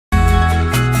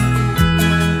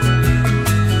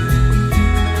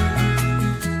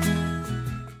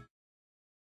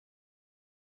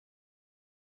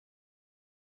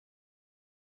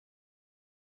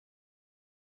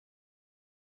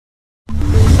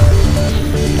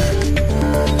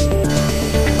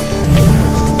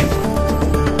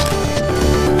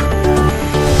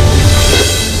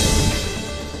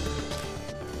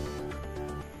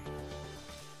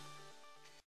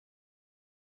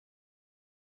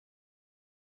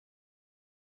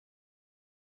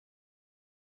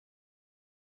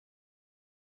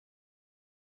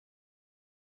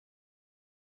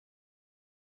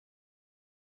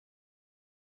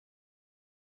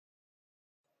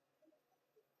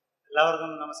എല്ലാവർക്കും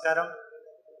നമസ്കാരം.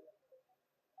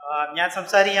 ഞാൻ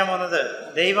സംസാരിക്കാൻ പോകുന്നത്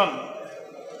ദൈവം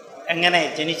എങ്ങനെ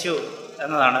ജനിച്ചു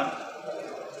എന്നതാണ്.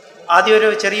 ആദ്യം ഒരു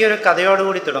ചെറിയൊരു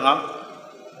കഥയോടുകൂടി തുടങ്ങാം.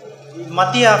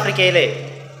 മധ്യ ആഫ്രിക്കയിലെ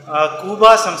കൂബ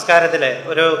സംസ്കാരത്തിലെ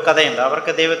ഒരു കഥയുണ്ട്.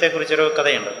 അവർക്ക് ദൈവത്തെക്കുറിച്ചൊരു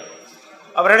കഥയുണ്ട്.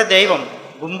 അവരുടെ ദൈവം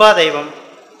ബുംബാ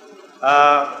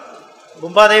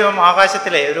ദൈവം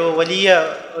ആകാശത്തിലെ ഒരു വലിയ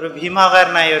ഒരു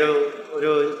ഭീമാകാരനായ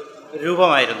ഒരു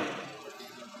രൂപമായിരുന്നു.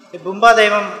 ഈ ബുംബാ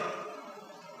ദൈവം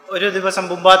ഒരു ദിവസം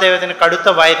ബുംബാ ദൈവത്തിന് കടുത്ത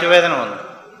വയറ്റുവേദന വന്നു.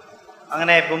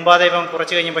 അങ്ങനെ ബുംബാ ദൈവം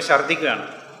കുറച്ച് കഴിഞ്ഞപ്പോൾ ഛർദ്ദിക്കുകയാണ്.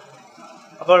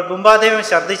 അപ്പോൾ ബുംബാ ദൈവം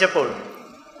ഛർദ്ദിച്ചപ്പോൾ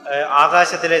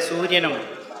ആകാശത്തിലെ സൂര്യനും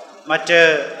മറ്റ്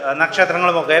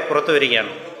നക്ഷത്രങ്ങളുമൊക്കെ പുറത്തു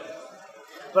വരികയാണ്.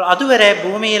 അപ്പോൾ അതുവരെ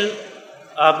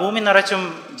ഭൂമി നിറച്ചും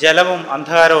ജലവും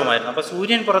അന്ധകാരവുമായിരുന്നു. അപ്പോൾ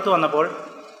സൂര്യൻ പുറത്തു വന്നപ്പോൾ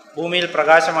ഭൂമിയിൽ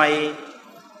പ്രകാശമായി.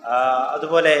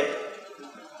 അതുപോലെ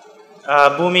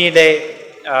ഭൂമിയുടെ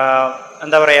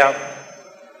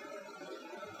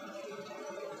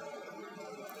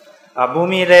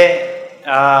ഭൂമിയിലെ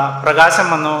പ്രകാശം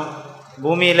വന്നു.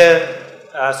 ഭൂമിയിൽ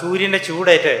സൂര്യൻ്റെ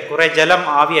ചൂടേറ്റ് കുറേ ജലം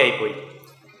ആവിയായിപ്പോയി.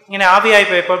 ഇങ്ങനെ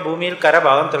ആവിയായിപ്പോയപ്പോൾ ഭൂമിയിൽ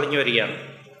കരഭാഗം തെളിഞ്ഞു വരികയാണ്.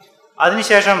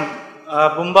 അതിനുശേഷം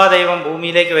ബുംബാ ദൈവം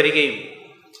ഭൂമിയിലേക്ക് വരികയും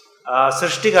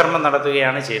സൃഷ്ടികർമ്മം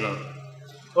നടത്തുകയാണ് ചെയ്യുന്നത്.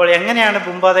 അപ്പോൾ എങ്ങനെയാണ്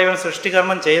ബുംബാ ദൈവം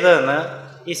സൃഷ്ടികർമ്മം ചെയ്തതെന്ന്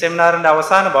ഈ സെമിനാറിൻ്റെ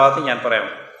അവസാന ഭാഗത്ത് ഞാൻ പറയാം.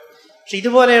 പക്ഷെ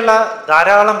ഇതുപോലെയുള്ള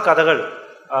ധാരാളം കഥകൾ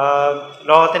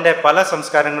ലോകത്തിൻ്റെ പല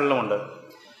സംസ്കാരങ്ങളിലുമുണ്ട്.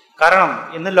 കാരണം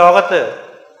ഇന്ന് ലോകത്ത്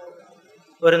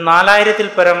ഒരു 4000-ൽ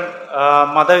പരം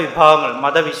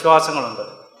മതവിശ്വാസങ്ങളുണ്ട്.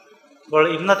 അപ്പോൾ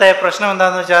ഇന്നത്തെ പ്രശ്നം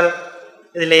എന്താണെന്ന് വെച്ചാൽ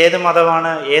ഇതിലേത്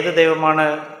മതമാണ്, ഏത് ദൈവമാണ്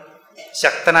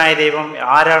ശക്തനായ ദൈവം,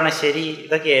 ആരാണ് ശരി,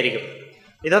 ഇതൊക്കെയായിരിക്കും.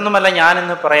 ഇതൊന്നുമല്ല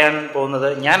ഞാനിന്ന് പറയാൻ പോകുന്നത്.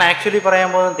 ഞാൻ ആക്ച്വലി പറയാൻ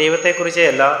പോകുന്നത് ദൈവത്തെക്കുറിച്ചേ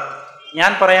അല്ല.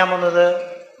 ഞാൻ പറയാൻ പോകുന്നത്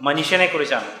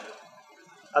മനുഷ്യനെക്കുറിച്ചാണ്.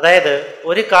 അതായത്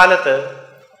ഒരു കാലത്ത്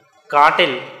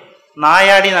കാട്ടിൽ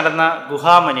നായാടി നടന്ന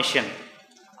ഗുഹാമനുഷ്യൻ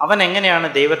അവൻ എങ്ങനെയാണ്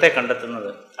ദൈവത്തെ കണ്ടെത്തുന്നത്,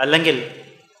 അല്ലെങ്കിൽ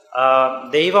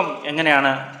ദൈവം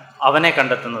എങ്ങനെയാണ് അവനെ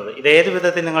കണ്ടെത്തുന്നത്. ഇതേത്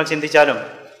വിധത്തിൽ നിങ്ങൾ ചിന്തിച്ചാലും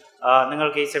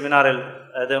നിങ്ങൾക്ക് ഈ സെമിനാറിൽ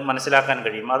അത് മനസ്സിലാക്കാൻ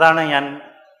കഴിയും. അതാണ് ഞാൻ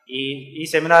ഈ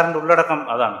സെമിനാറിൻ്റെ ഉള്ളടക്കം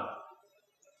അതാണ്.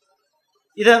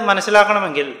 ഇത്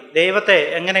മനസ്സിലാക്കണമെങ്കിൽ, ദൈവത്തെ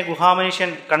എങ്ങനെ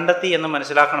ഗുഹാമനുഷ്യൻ കണ്ടെത്തി എന്ന്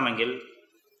മനസ്സിലാക്കണമെങ്കിൽ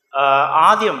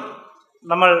ആദ്യം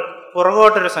നമ്മൾ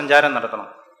പുറകോട്ടൊരു സഞ്ചാരം നടത്തണം.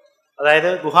 അതായത്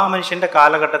ഗുഹാമനുഷ്യൻ്റെ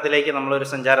കാലഘട്ടത്തിലേക്ക് നമ്മളൊരു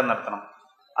സഞ്ചാരം നടത്തണം.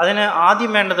 അതിന്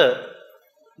ആദ്യം വേണ്ടത്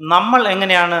നമ്മൾ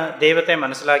എങ്ങനെയാണ് ദൈവത്തെ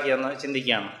മനസ്സിലാക്കിയെന്ന്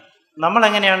ചിന്തിക്കുകയാണ്. നമ്മൾ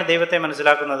എങ്ങനെയാണ് ദൈവത്തെ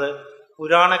മനസ്സിലാക്കുന്നത്?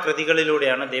 പുരാണ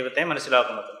കൃതികളിലൂടെയാണ് ദൈവത്തെ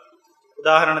മനസ്സിലാക്കുന്നത്.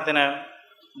 ഉദാഹരണത്തിന്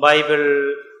ബൈബിൾ,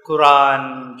 ഖുറാൻ,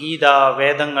 ഗീത,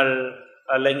 വേദങ്ങൾ,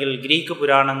 അല്ലെങ്കിൽ ഗ്രീക്ക്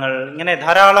പുരാണങ്ങൾ, ഇങ്ങനെ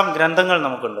ധാരാളം ഗ്രന്ഥങ്ങൾ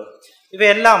നമുക്കുണ്ട്.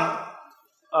 ഇവയെല്ലാം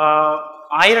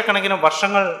ആയിരക്കണക്കിന്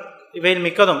വർഷങ്ങൾ, ഇവയിൽ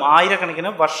മിക്കതും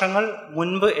ആയിരക്കണക്കിന് വർഷങ്ങൾ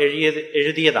മുൻപ്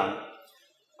എഴുതിയതാണ്.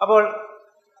 അപ്പോൾ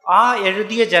ആ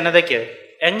എഴുതിയ ജനതയ്ക്ക്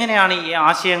എങ്ങനെയാണ് ഈ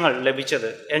ആശയങ്ങൾ ലഭിച്ചത്,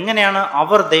 എങ്ങനെയാണ്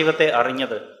അവർ ദൈവത്തെ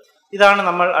അറിഞ്ഞത്, ഇതാണ്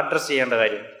നമ്മൾ അഡ്രസ്സ് ചെയ്യേണ്ട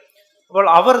കാര്യം. അപ്പോൾ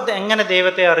അവർ എങ്ങനെ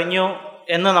ദൈവത്തെ അറിഞ്ഞു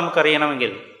എന്ന്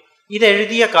നമുക്കറിയണമെങ്കിൽ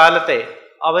ഇതെഴുതിയ കാലത്തെ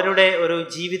അവരുടെ ഒരു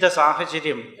ജീവിത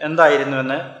സാഹചര്യം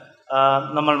എന്തായിരുന്നുവെന്ന്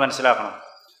നമ്മൾ മനസ്സിലാക്കണം.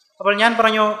 അപ്പോൾ ഞാൻ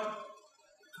പറഞ്ഞു,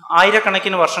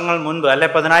 ആയിരക്കണക്കിന് വർഷങ്ങൾ മുൻപ്, അല്ലെ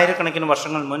 10,000-കണക്കിന്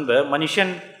വർഷങ്ങൾ മുൻപ്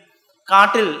മനുഷ്യൻ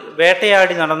കാട്ടിൽ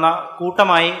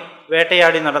കൂട്ടമായി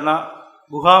വേട്ടയാടി നടന്ന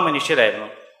ഗുഹാമനുഷ്യരായിരുന്നു.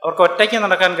 അവർക്ക് ഒറ്റയ്ക്ക്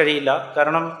നടക്കാൻ കഴിയില്ല.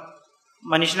 കാരണം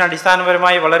മനുഷ്യൻ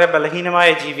അടിസ്ഥാനപരമായി വളരെ ബലഹീനമായ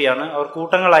ജീവിയാണ്. അവർ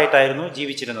കൂട്ടങ്ങളായിട്ടായിരുന്നു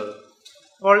ജീവിച്ചിരുന്നത്.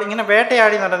 അപ്പോൾ ഇങ്ങനെ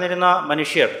വേട്ടയാടി നടന്നിരുന്ന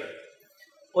മനുഷ്യർ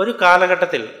ഒരു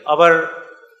കാലഘട്ടത്തിൽ അവർ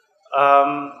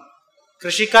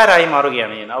കൃഷിക്കാരായി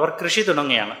മാറുകയാണ് ചെയ്യുന്നത്. അവർ കൃഷി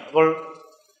തുടങ്ങുകയാണ്. അപ്പോൾ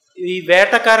ഈ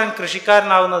വേട്ടക്കാരൻ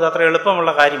കൃഷിക്കാരനാകുന്നത് അത്ര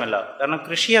എളുപ്പമുള്ള കാര്യമല്ല. കാരണം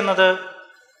കൃഷി എന്നത്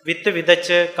വിത്ത്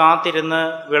വിതച്ച് കാത്തിരുന്ന്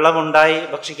വിളവുണ്ടായി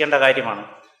ഭക്ഷിക്കേണ്ട കാര്യമാണ്.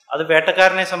 അത്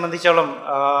വേട്ടക്കാരനെ സംബന്ധിച്ചോളം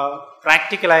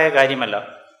പ്രാക്ടിക്കലായ കാര്യമല്ല.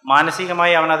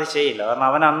 മാനസികമായി അവനത് ചെയ്യില്ല. കാരണം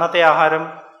അവൻ അന്നത്തെ ആഹാരം,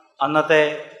 അന്നത്തെ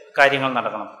കാര്യങ്ങൾ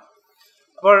നടക്കണം.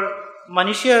 അപ്പോൾ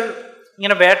മനുഷ്യർ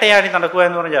ഇങ്ങനെ വേട്ടയാടി നടക്കുക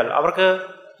എന്ന് പറഞ്ഞാൽ അവർക്ക്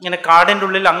ഇങ്ങനെ കാടിൻ്റെ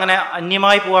ഉള്ളിൽ അങ്ങനെ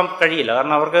അന്യമായി പോകാൻ കഴിയില്ല.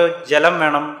 കാരണം അവർക്ക് ജലം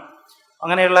വേണം,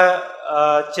 അങ്ങനെയുള്ള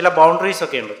ചില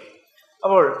ബൗണ്ടറീസൊക്കെ ഉണ്ട്.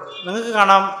 അപ്പോൾ നിങ്ങൾക്ക്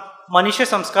കാണാം, മനുഷ്യ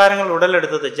സംസ്കാരങ്ങൾ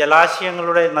ഉടലെടുത്തത്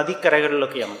ജലാശയങ്ങളുടെ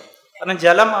നദിക്കരകളിലൊക്കെയാണ്. കാരണം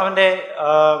ജലം അവൻ്റെ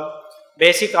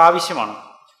ബേസിക് ആവശ്യമാണ്.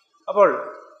 അപ്പോൾ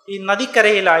ഈ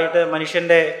നദിക്കരയിലായിട്ട്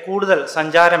മനുഷ്യൻ്റെ കൂടുതൽ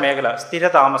സഞ്ചാര മേഖല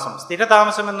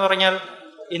സ്ഥിരതാമസം എന്ന് പറഞ്ഞാൽ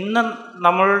ഇന്ന്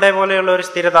നമ്മളുടെ പോലെയുള്ള ഒരു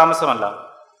സ്ഥിരതാമസമല്ല.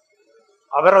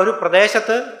 അവർ ഒരു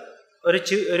പ്രദേശത്ത്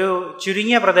ഒരു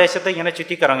ചുരുങ്ങിയ പ്രദേശത്ത് ഇങ്ങനെ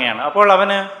ചുറ്റിക്കറങ്ങുകയാണ്. അപ്പോൾ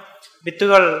അവന്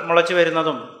വിത്തുകൾ മുളച്ചു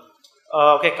വരുന്നതും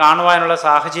ഒക്കെ കാണുവാനുള്ള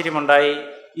സാഹചര്യമുണ്ടായി.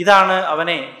 ഇതാണ്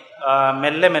അവനെ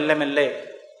മെല്ലെ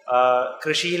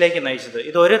കൃഷിയിലേക്ക് നയിച്ചത്.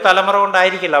 ഇത് ഒരു തലമുറ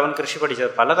കൊണ്ടായിരിക്കില്ല അവൻ കൃഷി പഠിച്ചത്,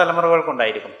 പല തലമുറകൾ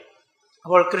കൊണ്ടായിരിക്കും.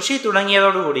 അപ്പോൾ കൃഷി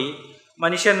തുടങ്ങിയതോടുകൂടി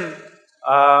മനുഷ്യൻ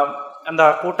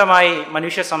കൂട്ടമായി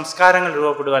മനുഷ്യ സംസ്കാരങ്ങൾ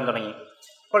രൂപപ്പെടുവാൻ തുടങ്ങി.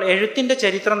 അപ്പോൾ എഴുത്തിൻ്റെ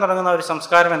ചരിത്രം തുടങ്ങുന്ന ഒരു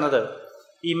സംസ്കാരം എന്നത്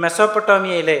ഈ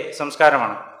മെസോപ്പൊട്ടോമിയയിലെ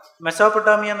സംസ്കാരമാണ്.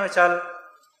 മെസോപ്പൊട്ടോമിയ എന്ന് വെച്ചാൽ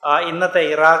ഇന്നത്തെ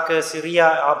ഇറാഖ്, സിറിയ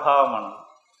ആ ഭാഗമാണ്.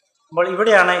 അപ്പോൾ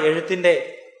ഇവിടെയാണ് എഴുത്തിൻ്റെ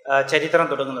ചരിത്രം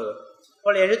തുടങ്ങുന്നത്.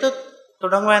 അപ്പോൾ എഴുത്ത്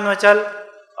തുടങ്ങുക എന്ന് വെച്ചാൽ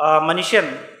മനുഷ്യൻ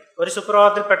ഒരു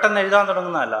സുപ്രഭാതത്തിൽ പെട്ടെന്ന് എഴുതാൻ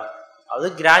തുടങ്ങുന്നതല്ല. അത്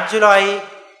ഗ്രാജുവലായി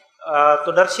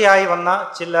തുടർച്ചയായി വന്ന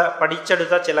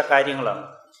പഠിച്ചെടുത്ത ചില കാര്യങ്ങളാണ്.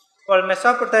 അപ്പോൾ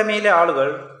മെസോപ്പൊട്ടേമിയയിലെ ആളുകൾ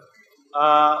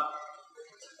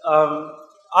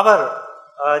അവർ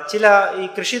ഈ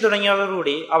കൃഷി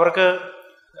തുടങ്ങിയതോടുകൂടി അവർക്ക്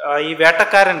ഈ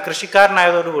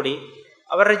കൃഷിക്കാരനായതോടുകൂടി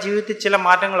അവരുടെ ജീവിതത്തിൽ ചില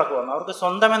മാറ്റങ്ങളൊക്കെ വന്നു. അവർക്ക്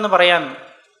സ്വന്തമെന്ന് പറയാൻ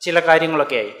ചില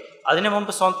കാര്യങ്ങളൊക്കെ ആയി. അതിനു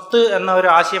മുമ്പ് സ്വത്ത് എന്ന ഒരു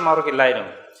ആശയം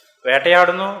അവർക്കില്ലായിരുന്നു.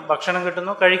 വേട്ടയാടുന്നു, ഭക്ഷണം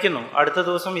കിട്ടുന്നു, കഴിക്കുന്നു, അടുത്ത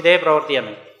ദിവസം ഇതേ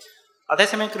പ്രവൃത്തിയാണ്.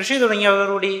 അതേസമയം കൃഷി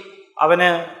തുടങ്ങിയതോടുകൂടി അവന്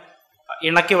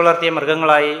ഇണക്കി വളർത്തിയ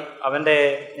മൃഗങ്ങളായി, അവൻ്റെ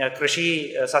കൃഷി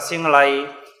സസ്യങ്ങളായി,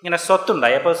 ഇങ്ങനെ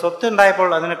സ്വത്തുണ്ടായി. അപ്പോൾ സ്വത്തുണ്ടായപ്പോൾ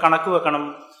അതിന് കണക്ക് വെക്കണം,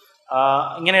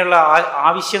 ഇങ്ങനെയുള്ള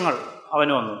ആവശ്യങ്ങൾ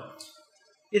അവന് വന്നു.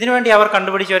 ഇതിനുവേണ്ടി അവർ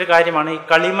കണ്ടുപിടിച്ച ഒരു കാര്യമാണ് ഈ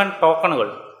കളിമൺ ടോക്കണുകൾ.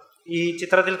 ഈ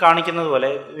ചിത്രത്തിൽ കാണിക്കുന്നത് പോലെ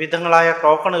വിവിധങ്ങളായ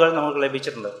ടോക്കണുകൾ നമുക്ക്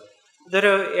ലഭിച്ചിട്ടുണ്ട്.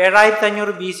 ഇതൊരു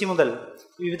 7500 BC മുതൽ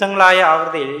വിവിധങ്ങളായ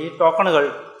ആകൃതിയിൽ ഈ ടോക്കണുകൾ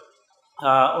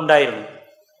ഉണ്ടായിരുന്നു.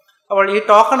 അപ്പോൾ ഈ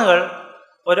ടോക്കണുകൾ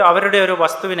അവരുടെ ഒരു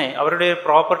വസ്തുവിനെ, അവരുടെ ഒരു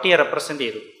പ്രോപ്പർട്ടിയെ റെപ്രസെൻ്റ്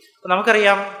ചെയ്തു. അപ്പോൾ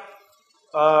നമുക്കറിയാം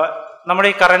നമ്മുടെ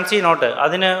ഈ കറൻസി നോട്ട്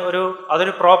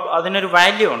അതിനൊരു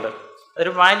വാല്യൂ ഉണ്ട്.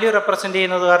 അതൊരു വാല്യൂ റെപ്രസെൻ്റ്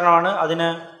ചെയ്യുന്നത് കാരണമാണ്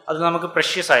അത് നമുക്ക്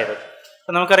പ്രഷ്യസ് ആയത്.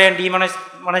 അപ്പോൾ നമുക്കറിയാം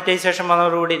ഡീമോണറ്റൈസേഷൻ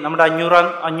വന്നതോടുകൂടി നമ്മുടെ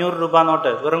 500 രൂപ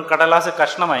നോട്ട് വെറും കടലാസ്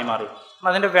കഷ്ണമായി മാറി.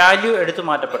 അതിൻ്റെ വാല്യൂ എടുത്തു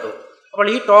മാറ്റപ്പെട്ടു. അപ്പോൾ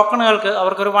ഈ ടോക്കണുകൾക്ക്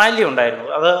അവർക്കൊരു വാല്യൂ ഉണ്ടായിരുന്നു.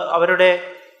 അത് അവരുടെ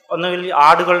ഒന്നുകിൽ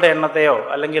ആടുകളുടെ എണ്ണത്തെയോ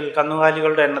അല്ലെങ്കിൽ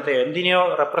കന്നുകാലികളുടെ എണ്ണത്തെയോ എന്തിനെയോ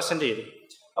റെപ്രസെൻ്റ് ചെയ്തു.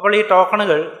 അപ്പോൾ ഈ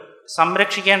ടോക്കണുകൾ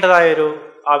സംരക്ഷിക്കേണ്ടതായൊരു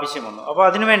ആവശ്യം വന്നു. അപ്പോൾ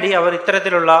അതിനുവേണ്ടി അവർ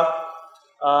ഇത്തരത്തിലുള്ള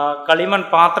കളിമൺ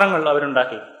പാത്രങ്ങൾ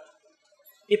അവരുണ്ടാക്കി.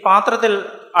 ഈ പാത്രത്തിൽ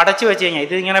അടച്ചു വെച്ച് കഴിഞ്ഞാൽ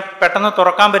ഇതിങ്ങനെ പെട്ടെന്ന്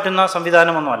തുറക്കാൻ പറ്റുന്ന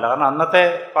സംവിധാനമൊന്നുമല്ല, കാരണം അന്നത്തെ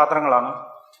പാത്രങ്ങളാണ്.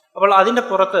 അപ്പോൾ അതിൻ്റെ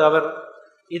പുറത്ത് അവർ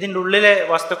ഇതിൻ്റെ ഉള്ളിലെ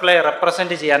വസ്തുക്കളെ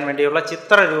റെപ്രസെൻ്റ് ചെയ്യാൻ വേണ്ടിയുള്ള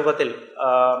ചിത്രരൂപത്തിൽ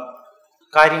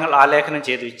കാര്യങ്ങൾ ആലേഖനം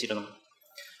ചെയ്തു വെച്ചിരുന്നു.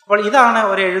 അപ്പോൾ ഇതാണ്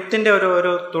ഒരു എഴുത്തിൻ്റെ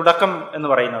ഒരു തുടക്കം എന്ന്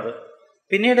പറയുന്നത്.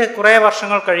 പിന്നീട് കുറേ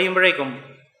വർഷങ്ങൾ കഴിയുമ്പോഴേക്കും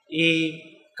ഈ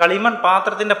കളിമൺ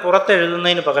പാത്രത്തിൻ്റെ പുറത്ത്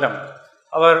എഴുതുന്നതിന് പകരം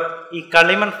അവർ ഈ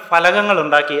കളിമൺ ഫലകങ്ങൾ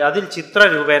ഉണ്ടാക്കി അതിൽ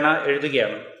ചിത്രരൂപേണ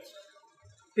എഴുതുകയാണ്.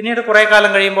 പിന്നീട് കുറേ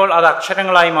കാലം കഴിയുമ്പോൾ അത്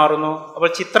അക്ഷരങ്ങളായി മാറുന്നു. അപ്പോൾ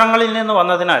ചിത്രങ്ങളിൽ നിന്ന്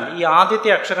വന്നതിനാൽ ഈ ആദ്യത്തെ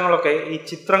അക്ഷരങ്ങളൊക്കെ ഈ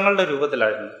ചിത്രങ്ങളുടെ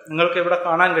രൂപത്തിലായിരുന്നു. നിങ്ങൾക്ക് ഇവിടെ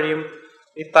കാണാൻ കഴിയും,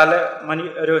 ഈ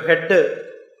ഒരു ഹെഡ്,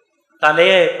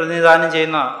 തലയെ പ്രതിനിധാനം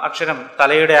ചെയ്യുന്ന അക്ഷരം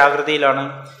തലയുടെ ആകൃതിയിലാണ്.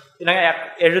 പിന്നെ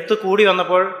എഴുത്ത് കൂടി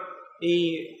വന്നപ്പോൾ ഈ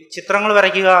ചിത്രങ്ങൾ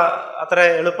വരയ്ക്കുക അത്ര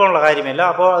എളുപ്പമുള്ള കാര്യമില്ല.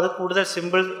 അപ്പോൾ അത് കൂടുതൽ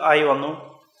സിമ്പിൾ ആയി വന്നു.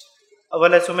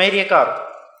 അതുപോലെ സുമേരിയക്കാർ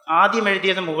ആദ്യം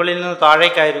എഴുതിയത് മുകളിൽ നിന്ന്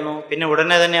താഴേക്കായിരുന്നു, പിന്നെ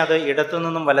ഉടനെ തന്നെ അത് ഇടത്തു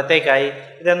നിന്നും വലത്തേക്കായി.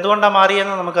 ഇതെന്തുകൊണ്ടാണ്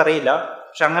മാറിയെന്ന് നമുക്കറിയില്ല,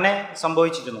 പക്ഷെ അങ്ങനെ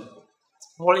സംഭവിച്ചിരുന്നു.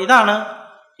 അപ്പോൾ ഇതാണ്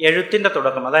എഴുത്തിൻ്റെ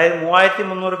തുടക്കം. അതായത്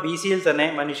 3300 BC തന്നെ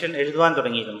മനുഷ്യൻ എഴുതുവാൻ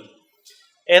തുടങ്ങിയിരുന്നു.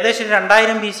 ഏകദേശം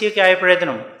 2000 BC ഒക്കെ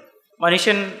ആയപ്പോഴേത്തിനും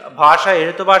മനുഷ്യൻ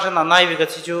എഴുത്തുഭാഷ നന്നായി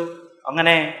വികസിച്ചു.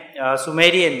 അങ്ങനെ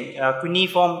സുമേരിയൻ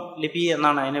കുനിഫോം ലിപി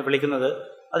എന്നാണ് അതിനെ വിളിക്കുന്നത്.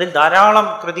 അതിൽ ധാരാളം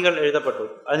കൃതികൾ എഴുതപ്പെട്ടു.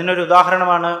 അതിനൊരു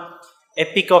ഉദാഹരണമാണ്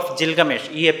എപ്പിക് ഓഫ് ജിൽഗമേഷ്.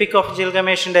 ഈ എപ്പിക് ഓഫ്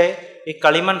ജിൽഗമേഷിൻ്റെ ഈ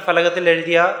കളിമൺ ഫലകത്തിൽ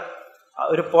എഴുതിയ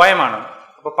ഒരു പോയമാണ്.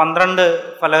 അപ്പോൾ 12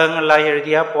 ഫലകങ്ങളിലായി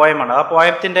എഴുതിയ പോയമാണ്. ആ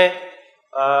പോയത്തിൻ്റെ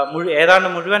ഏതാണ്ട്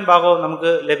മുഴുവൻ ഭാഗവും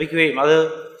നമുക്ക് ലഭിക്കുകയും അത്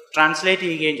ട്രാൻസ്ലേറ്റ്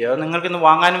ചെയ്യുകയും ചെയ്യും. അത് നിങ്ങൾക്കിന്ന്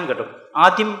വാങ്ങാനും കിട്ടും.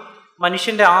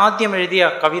 മനുഷ്യൻ്റെ ആദ്യം എഴുതിയ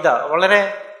കവിത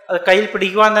അത് കയ്യിൽ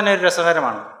പിടിക്കുവാൻ തന്നെ ഒരു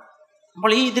രസകരമാണ്.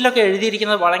 അപ്പോൾ ഇതിലൊക്കെ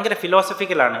എഴുതിയിരിക്കുന്നത് ഭയങ്കര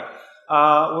ഫിലോസഫിക്കലാണ്.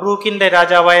 ഉറൂക്കിൻ്റെ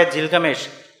രാജാവായ ജിൽഗമേഷ്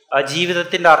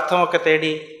ജീവിതത്തിൻ്റെ അർത്ഥമൊക്കെ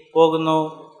തേടി പോകുന്നു.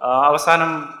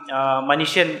 അവസാനം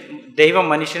ദൈവം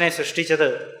മനുഷ്യനെ സൃഷ്ടിച്ചത്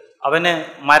അവന്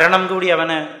മരണം കൂടി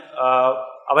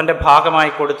അവൻ്റെ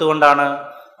ഭാഗമായി കൊടുത്തുകൊണ്ടാണ്.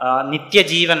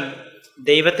 നിത്യജീവൻ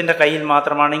ദൈവത്തിൻ്റെ കയ്യിൽ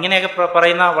മാത്രമാണ്. ഇങ്ങനെയൊക്കെ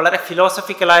പറയുന്ന വളരെ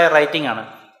ഫിലോസഫിക്കലായ റൈറ്റിംഗ് ആണ്.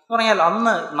 എന്ന് പറഞ്ഞാൽ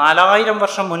അന്ന് 4000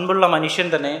 വർഷം മുൻപുള്ള മനുഷ്യൻ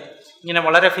തന്നെ ഇങ്ങനെ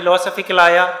വളരെ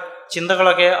ഫിലോസഫിക്കലായ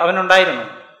ചിന്തകളൊക്കെ അവനുണ്ടായിരുന്നു.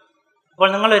 അപ്പോൾ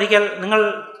നിങ്ങൾ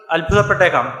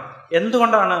അത്ഭുതപ്പെട്ടേക്കാം,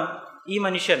 എന്തുകൊണ്ടാണ് ഈ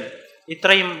മനുഷ്യൻ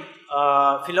ഇത്രയും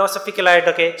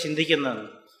ഫിലോസഫിക്കലായിട്ടൊക്കെ ചിന്തിക്കുന്നത്.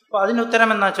 അപ്പോൾ അതിനുത്തരം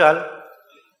എന്ന് വെച്ചാൽ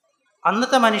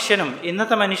അന്നത്തെ മനുഷ്യനും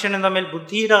ഇന്നത്തെ മനുഷ്യനും തമ്മിൽ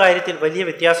ബുദ്ധിയുടെ കാര്യത്തിൽ വലിയ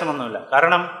വ്യത്യാസമൊന്നുമില്ല.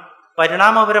 കാരണം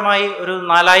പരിണാമപരമായി ഒരു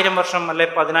 4000 വർഷം അല്ലെ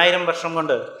 10000 വർഷം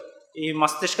കൊണ്ട് ഈ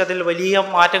മസ്തിഷ്കത്തിൽ വലിയ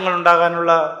മാറ്റങ്ങൾ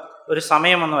ഉണ്ടാകാനുള്ള ഒരു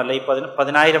സമയമൊന്നുമല്ല ഈ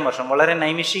 10000 വർഷം. വളരെ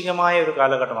നൈമിഷികമായ ഒരു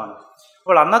കാലഘട്ടമാണ്.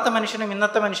 അപ്പോൾ അന്നത്തെ മനുഷ്യനും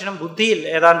ഇന്നത്തെ മനുഷ്യനും ബുദ്ധിയിൽ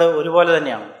ഏതാണ്ട് ഒരുപോലെ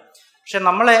തന്നെയാണ്. പക്ഷെ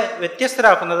നമ്മളെ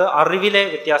വ്യത്യസ്തരാക്കുന്നത് അറിവിലെ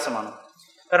വ്യത്യാസമാണ്.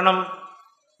 കാരണം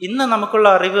ഇന്ന് നമുക്കുള്ള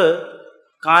അറിവ്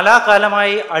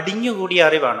കാലാകാലമായി അടിഞ്ഞുകൂടിയ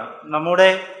അറിവാണ്. നമ്മുടെ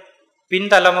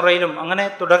പിൻതലമുറയിലും അങ്ങനെ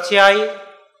തുടർച്ചയായി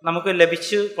നമുക്ക്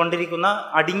ലഭിച്ചു കൊണ്ടിരിക്കുന്ന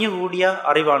അടിഞ്ഞുകൂടിയ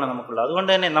അറിവാണ് നമുക്കുള്ളത്.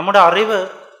 അതുകൊണ്ട് തന്നെ നമ്മുടെ അറിവ്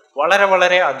വളരെ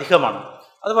വളരെ അധികമാണ്.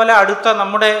 അതുപോലെ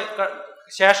നമ്മുടെ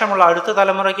ശേഷമുള്ള അടുത്ത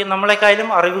തലമുറയ്ക്ക് നമ്മളെക്കാളും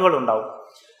അറിവുകളുണ്ടാവും.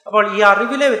 അപ്പോൾ ഈ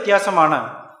അറിവിലെ വ്യത്യാസമാണ്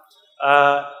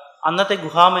അന്നത്തെ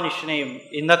ഗുഹാമനുഷ്യനെയും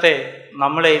ഇന്നത്തെ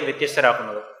നമ്മളെയും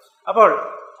വ്യത്യസ്തരാക്കുന്നത്. അപ്പോൾ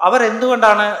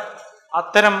അവരെന്തുകൊണ്ടാണ്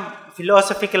അത്തരം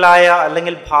ഫിലോസഫിക്കലായ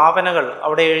അല്ലെങ്കിൽ ഭാവനകൾ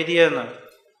അവിടെ എഴുതിയതെന്ന്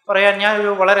പറയാൻ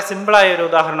ഞാനൊരു വളരെ സിമ്പിളായ ഒരു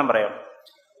ഉദാഹരണം പറയാം.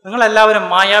 നിങ്ങളെല്ലാവരും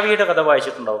മായാവിയുടെ കഥ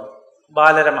വായിച്ചിട്ടുണ്ടാവും.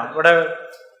 ബാലരമ. ഇവിടെ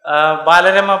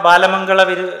ബാലമംഗള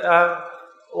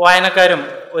വായനക്കാരും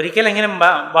ഒരിക്കലെങ്കിലും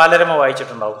ബാലരമ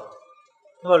വായിച്ചിട്ടുണ്ടാവും.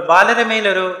 അപ്പോൾ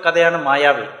ബാലരമയിലൊരു കഥയാണ്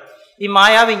മായാവി. ഈ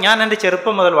മായാവി ഞാൻ എൻ്റെ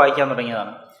ചെറുപ്പം മുതൽ വായിക്കാൻ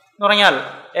തുടങ്ങിയതാണ്. എന്ന് പറഞ്ഞാൽ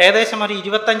ഏകദേശം ഒരു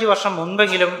 25 വർഷം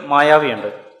മുൻപെങ്കിലും മായാവിയുണ്ട്.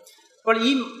 അപ്പോൾ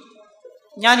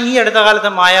ഞാൻ ഈ അടുത്ത കാലത്ത്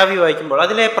മായാവി വായിക്കുമ്പോൾ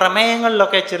അതിലെ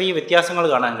പ്രമേയങ്ങളിലൊക്കെ ചെറിയ വ്യത്യാസങ്ങൾ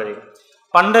കാണാൻ കഴിയും.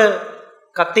 പണ്ട്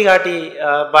കത്തി കാട്ടി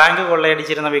ബാങ്ക്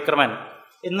കൊള്ളയടിച്ചിരുന്ന വിക്രമൻ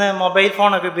ഇന്ന് മൊബൈൽ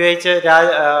ഫോണൊക്കെ ഉപയോഗിച്ച്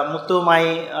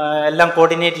മുത്തുവുമായി എല്ലാം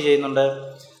കോർഡിനേറ്റ് ചെയ്യുന്നുണ്ട്.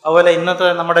 അതുപോലെ ഇന്നത്തെ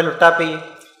നമ്മുടെ ലുട്ടാപ്പി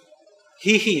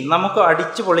ഹി നമുക്ക്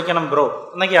അടിച്ചു പൊളിക്കണം ബ്രോ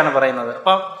എന്നൊക്കെയാണ് പറയുന്നത്.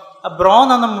 അപ്പം ബ്രോ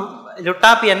എന്നൊന്നും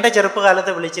ലുട്ടാപ്പി എൻ്റെ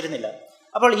ചെറുപ്പകാലത്ത് വിളിച്ചിരുന്നില്ല.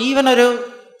 അപ്പോൾ ഈവൻ ഒരു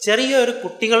ചെറിയൊരു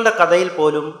കുട്ടികളുടെ കഥയിൽ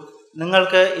പോലും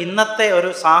നിങ്ങൾക്ക് ഇന്നത്തെ ഒരു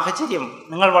സാഹചര്യം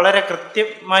നിങ്ങൾ വളരെ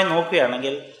കൃത്യമായി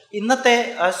നോക്കുകയാണെങ്കിൽ ഇന്നത്തെ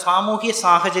സാമൂഹ്യ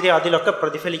സാഹചര്യം അതിലൊക്കെ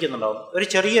പ്രതിഫലിക്കുന്നുണ്ടാവും, ഒരു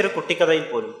ചെറിയൊരു കുട്ടിക്കഥയിൽ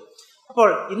പോലും. അപ്പോൾ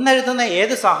ഇന്നെഴുതുന്ന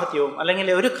ഏത് സാഹിത്യവും അല്ലെങ്കിൽ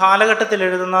ഒരു കാലഘട്ടത്തിൽ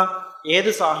എഴുതുന്ന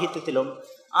ഏത് സാഹിത്യത്തിലും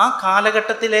ആ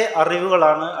കാലഘട്ടത്തിലെ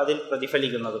അറിവുകളാണ് അതിൽ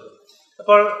പ്രതിഫലിക്കുന്നത്.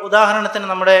 അപ്പോൾ ഉദാഹരണത്തിന്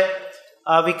നമ്മുടെ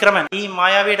വിക്രമൻ ഈ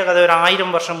മായാവിയുടെ കഥ ഒരു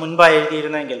 1000 വർഷം മുൻപായി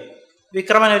എഴുതിയിരുന്നെങ്കിൽ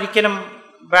വിക്രമൻ ഒരിക്കലും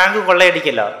ബാങ്ക്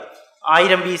കൊള്ളയടിക്കില്ല.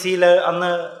 1000 BC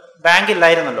അന്ന്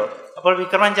ബാങ്കില്ലായിരുന്നല്ലോ. അപ്പോൾ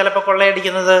വിക്രമൻ ചിലപ്പോൾ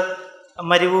കൊള്ളയടിക്കുന്നത്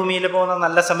മരുഭൂമിയിൽ പോകുന്ന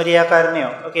നല്ല സമരിയാക്കാരനെയോ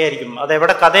ഒക്കെ ആയിരിക്കും.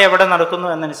 അതെവിടെ കഥ എവിടെ നടക്കുന്നു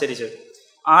എന്നനുസരിച്ച്.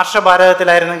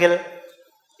 ആർഷഭാരതത്തിലായിരുന്നെങ്കിൽ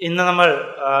ഇന്ന് നമ്മൾ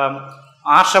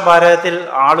ആർഷഭാരതത്തിൽ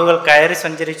ആളുകൾ കയറി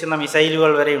സഞ്ചരിക്കുന്ന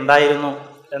മിസൈലുകൾ വരെ ഉണ്ടായിരുന്നു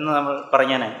എന്ന് നമ്മൾ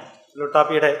പറഞ്ഞേനെ,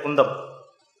 ലുട്ടാപ്പിയുടെ കുന്തം.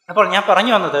 അപ്പോൾ ഞാൻ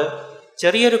പറഞ്ഞു വന്നത്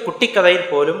ചെറിയൊരു കുട്ടിക്കഥയിൽ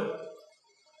പോലും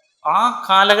ആ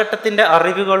കാലഘട്ടത്തിൻ്റെ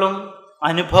അറിവുകളും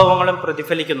അനുഭവങ്ങളും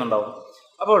പ്രതിഫലിക്കുന്നുണ്ടാവും.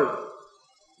 അപ്പോൾ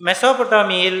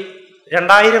മെസോപ്പൊട്ടാമിയയിൽ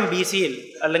 2000 BC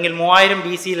അല്ലെങ്കിൽ 3000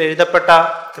 BC എഴുതപ്പെട്ട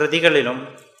കൃതികളിലും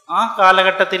ആ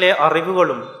കാലഘട്ടത്തിലെ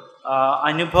അറിവുകളും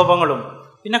അനുഭവങ്ങളും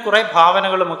പിന്നെ കുറേ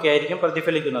ഭാവനകളുമൊക്കെ ആയിരിക്കും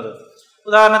പ്രതിഫലിക്കുന്നത്.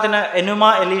 ഉദാഹരണത്തിന് എനുമ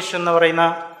എലീഷ് എന്ന് പറയുന്ന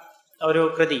ഒരു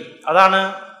കൃതി, അതാണ്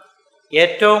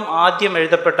ഏറ്റവും ആദ്യം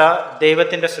എഴുതപ്പെട്ട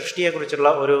ദൈവത്തിൻ്റെ സൃഷ്ടിയെക്കുറിച്ചുള്ള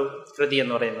ഒരു കൃതി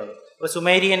എന്ന് പറയുന്നത്. ഒരു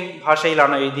സുമേരിയൻ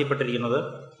ഭാഷയിലാണ് എഴുതിപ്പെട്ടിരിക്കുന്നത്.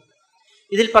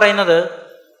 ഇതിൽ പറയുന്നത്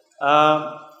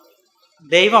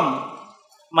ദൈവം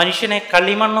മനുഷ്യനെ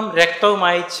കളിമണ്ണും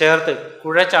രക്തവുമായി ചേർത്ത്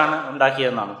കുഴച്ചാണ്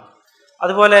ഉണ്ടാക്കിയതെന്നാണ്.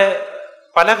 അതുപോലെ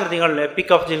പല കൃതികളിലും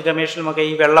എപ്പിക് ഓഫ് ജിൽഗമേഷിലുമൊക്കെ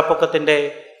ഈ വെള്ളപ്പൊക്കത്തിൻ്റെ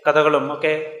കഥകളും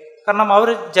ഒക്കെ, കാരണം അവർ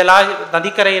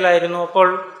നദിക്കരയിലായിരുന്നു. അപ്പോൾ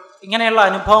ഇങ്ങനെയുള്ള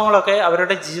അനുഭവങ്ങളൊക്കെ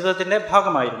അവരുടെ ജീവിതത്തിൻ്റെ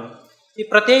ഭാഗമായിരുന്നു. ഈ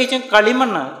പ്രത്യേകിച്ചും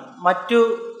കളിമണ്ണ് മറ്റു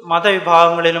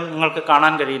മതവിഭാഗങ്ങളിലും നിങ്ങൾക്ക്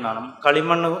കാണാൻ കഴിയുന്നതാണ്.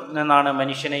 കളിമണ്ണ് നിന്നാണ്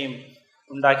മനുഷ്യനെയും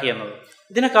ഉണ്ടാക്കിയെന്നത്.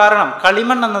 ഇതിന് കാരണം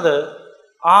കളിമണ്ണെന്നത്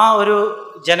ആ ഒരു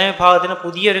ജനവിഭാഗത്തിന്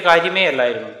പുതിയൊരു കാര്യമേ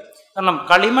അല്ലായിരുന്നു. കാരണം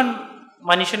കളിമൺ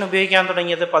മനുഷ്യൻ ഉപയോഗിക്കാൻ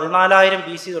തുടങ്ങിയത് 14000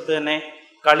 BC തൊട്ട് തന്നെ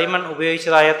കളിമൺ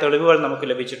ഉപയോഗിച്ചതായ തെളിവുകൾ നമുക്ക്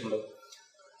ലഭിച്ചിട്ടുണ്ട്.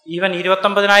 ഈവൻ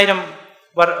 29000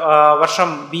 വർഷം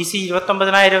BC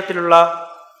 29000-ത്തിലുള്ള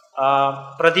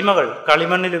പ്രതിമകൾ,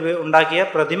 കളിമണ്ണിൽ ഉണ്ടാക്കിയ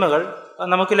പ്രതിമകൾ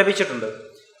നമുക്ക് ലഭിച്ചിട്ടുണ്ട്.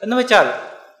 എന്ന് വെച്ചാൽ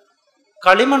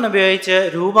കളിമണ്ണ് ഉപയോഗിച്ച്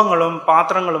രൂപങ്ങളും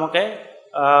പാത്രങ്ങളുമൊക്കെ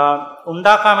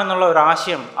ഉണ്ടാക്കാമെന്നുള്ള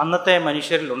ഒരാശയം അന്നത്തെ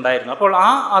മനുഷ്യരിൽ ഉണ്ടായിരുന്നു. അപ്പോൾ ആ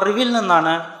അറിവിൽ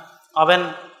നിന്നാണ് അവൻ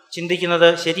ചിന്തിക്കുന്നത്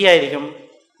ശരിയായിരിക്കും,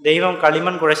 ദൈവം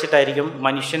കളിമൺ കുഴച്ചിട്ടായിരിക്കും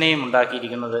മനുഷ്യനെയും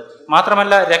ഉണ്ടാക്കിയിരിക്കുന്നത്.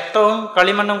 മാത്രമല്ല രക്തവും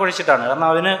കളിമണ്ണും കുഴച്ചിട്ടാണ്, കാരണം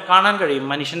അവന് കാണാൻ കഴിയും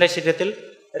മനുഷ്യൻ്റെ ശരീരത്തിൽ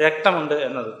രക്തമുണ്ട്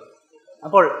എന്നത്.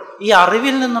 അപ്പോൾ ഈ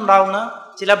അറിവിൽ നിന്നുണ്ടാകുന്ന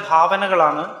ചില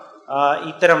ഭാവനകളാണ്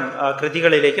ഇത്തരം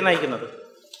കൃതികളിലേക്ക് നയിക്കുന്നത്.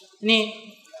 ഇനി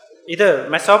ഇത്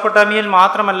മെസോപ്പൊട്ടാമിയയിൽ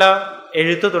മാത്രമല്ല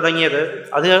എഴുത്ത് തുടങ്ങിയത്,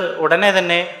 അത് ഉടനെ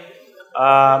തന്നെ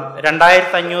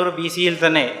 2500 BC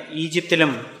തന്നെ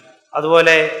ഈജിപ്തിലും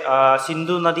അതുപോലെ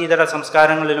സിന്ധു നദീതട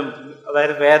സംസ്കാരങ്ങളിലും,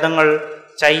 അതായത് വേദങ്ങൾ,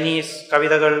 ചൈനീസ്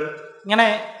കവിതകൾ, ഇങ്ങനെ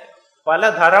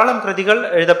ധാരാളം കൃതികൾ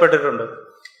എഴുതപ്പെട്ടിട്ടുണ്ട്.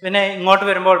 പിന്നെ ഇങ്ങോട്ട്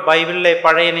വരുമ്പോൾ ബൈബിളിലെ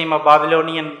പഴയ നിയമ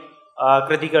ബാബിലോണിയൻ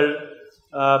കൃതികൾ,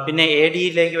 പിന്നെ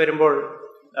AD-യിലേക്ക് വരുമ്പോൾ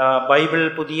ബൈബിൾ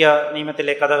പുതിയ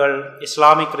നിയമത്തിലെ കഥകൾ,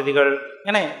 ഇസ്ലാമിക് കൃതികൾ,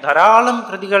 ഇങ്ങനെ ധാരാളം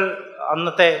കൃതികൾ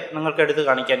അന്നത്തെ നിങ്ങൾക്ക് എടുത്ത്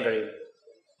കാണിക്കാൻ കഴിയും.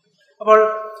 അപ്പോൾ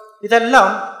ഇതെല്ലാം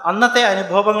അന്നത്തെ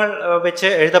അനുഭവങ്ങൾ വെച്ച്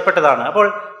എഴുതപ്പെട്ടതാണ്. അപ്പോൾ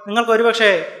നിങ്ങൾക്ക്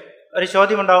ഒരുപക്ഷെ ഒരു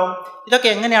ചോദ്യമുണ്ടാവും, ഇതൊക്കെ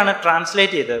എങ്ങനെയാണ്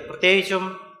ട്രാൻസ്ലേറ്റ് ചെയ്തത്? പ്രത്യേകിച്ചും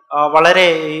വളരെ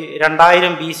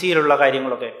 2000 BC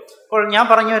കാര്യങ്ങളൊക്കെ. അപ്പോൾ ഞാൻ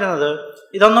പറഞ്ഞു വരുന്നത്,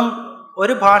 ഇതൊന്നും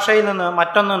ഒരു ഭാഷയിൽ നിന്ന്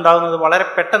മറ്റൊന്നും ഉണ്ടാകുന്നത് വളരെ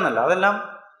പെട്ടെന്നല്ല, അതെല്ലാം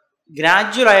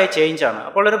ഗ്രാജുവലായ ചേഞ്ചാണ്.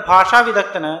 അപ്പോൾ ഒരു ഭാഷാ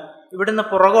വിദഗ്ധന് ഇവിടുന്ന്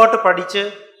പുറകോട്ട് പഠിച്ച്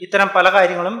ഇത്തരം പല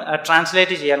കാര്യങ്ങളും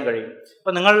ട്രാൻസ്ലേറ്റ് ചെയ്യാൻ കഴിയും.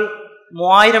 അപ്പോൾ നിങ്ങൾ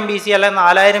 3000 BC അല്ലെങ്കിൽ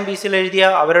 4000 BC എഴുതിയ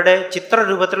അവരുടെ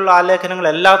ചിത്രരൂപത്തിലുള്ള ആലേഖനങ്ങൾ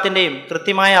എല്ലാത്തിൻ്റെയും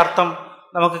കൃത്യമായ അർത്ഥം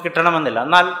നമുക്ക് കിട്ടണമെന്നില്ല.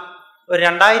 എന്നാൽ ഒരു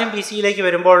 2000 BC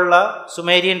വരുമ്പോഴുള്ള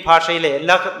സുമേരിയൻ ഭാഷയിലെ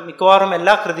മിക്കവാറും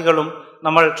എല്ലാ കൃതികളും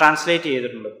നമ്മൾ ട്രാൻസ്ലേറ്റ്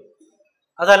ചെയ്തിട്ടുണ്ട്.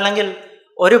 അതല്ലെങ്കിൽ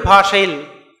ഒരു ഭാഷയിൽ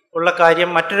ഉള്ള കാര്യം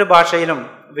മറ്റൊരു ഭാഷയിലും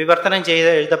വിവർത്തനം ചെയ്ത്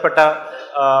എഴുതപ്പെട്ട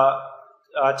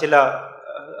ചില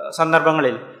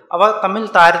സന്ദർഭങ്ങളിൽ അവ തമ്മിൽ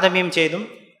താരതമ്യം ചെയ്തും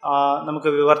നമുക്ക്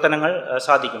വിവർത്തനങ്ങൾ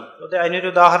സാധിക്കും. അതിനൊരു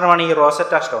ഉദാഹരണമാണ് ഈ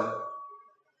റോസറ്റ സ്റ്റോൺ.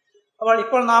 അപ്പോൾ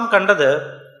ഇപ്പോൾ നാം കണ്ടത്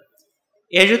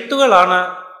എഴുത്തുകളാണ്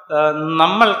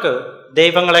നമ്മൾക്ക്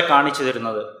ദൈവങ്ങളെ കാണിച്ചു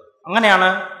തരുന്നത്. അങ്ങനെയാണ്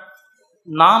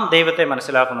നാം ദൈവത്തെ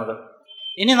മനസ്സിലാക്കുന്നത്.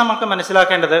 ഇനി നമുക്ക്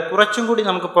മനസ്സിലാക്കേണ്ടത് കുറച്ചും കൂടി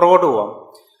നമുക്ക് പുറകോട്ട് പോവാം.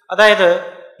 അതായത്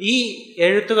ഈ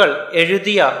എഴുത്തുകൾ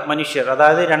എഴുതിയ മനുഷ്യർ,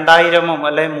 അതായത് 2000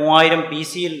 അല്ലെങ്കിൽ 3000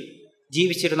 BC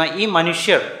ജീവിച്ചിരുന്ന ഈ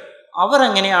മനുഷ്യർ, അവർ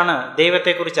എങ്ങനെയാണ്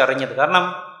ദൈവത്തെക്കുറിച്ച് അറിഞ്ഞത്? കാരണം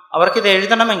അവർക്കിത്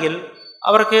എഴുതണമെങ്കിൽ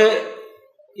അവർക്ക്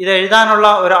ഇത് എഴുതാനുള്ള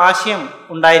ഒരു ആശയം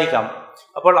ഉണ്ടായിരിക്കാം.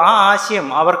 അപ്പോൾ ആ ആശയം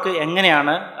അവർക്ക്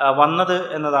എങ്ങനെയാണ് വന്നത്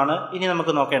എന്നതാണ് ഇനി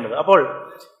നമുക്ക് നോക്കേണ്ടത്. അപ്പോൾ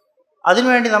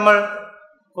അതിനുവേണ്ടി നമ്മൾ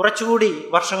കുറച്ചുകൂടി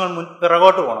വർഷങ്ങൾ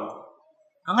പിറകോട്ട് പോകണം.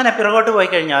 അങ്ങനെ പിറകോട്ട് പോയി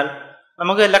കഴിഞ്ഞാൽ,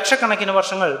 നമുക്ക് ലക്ഷക്കണക്കിന്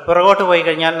വർഷങ്ങൾ പിറകോട്ട് പോയി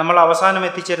കഴിഞ്ഞാൽ നമ്മൾ അവസാനം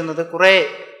എത്തിച്ചേരുന്നത് കുറേ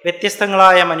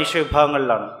വ്യത്യസ്തങ്ങളായ മനുഷ്യ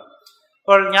വിഭാഗങ്ങളിലാണ്.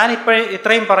 അപ്പോൾ ഞാനിപ്പോൾ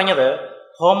ഇത്രയും പറഞ്ഞത്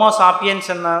ഹോമോ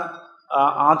സാപ്പിയൻസ് എന്ന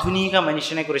ആധുനിക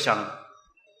മനുഷ്യനെ കുറിച്ചാണ്.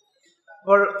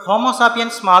 അപ്പോൾ ഹോമോ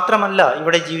സാപ്പിയൻസ് മാത്രമല്ല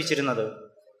ഇവിടെ ജീവിച്ചിരുന്നത്.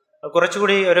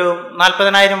 കുറച്ചുകൂടി ഒരു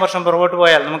 40,000 വർഷം പുറകോട്ട്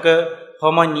പോയാൽ നമുക്ക്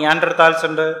ഹോമോ നിയാൻഡർതാൽസ്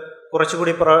ഉണ്ട്.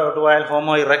 കുറച്ചുകൂടി പുറകോട്ട് പോയാൽ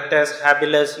ഹോമോ ഇറക്ടസ്,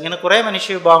 ഹാബിലസ്, ഇങ്ങനെ കുറേ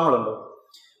മനുഷ്യ വിഭാഗങ്ങളുണ്ട്.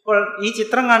 അപ്പോൾ ഈ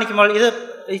ചിത്രം കാണിക്കുമ്പോൾ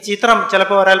ഈ ചിത്രം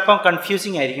ചിലപ്പോൾ ഒരല്പം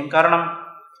കൺഫ്യൂസിങ് ആയിരിക്കും. കാരണം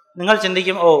നിങ്ങൾ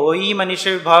ചിന്തിക്കും, ഈ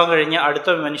മനുഷ്യ വിഭാഗം കഴിഞ്ഞ് അടുത്ത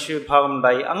മനുഷ്യ വിഭാഗം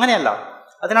ഉണ്ടായി. അങ്ങനെയല്ല.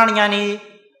 അതിനാണ് ഞാൻ ഈ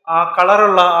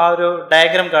കളറുള്ള ഒരു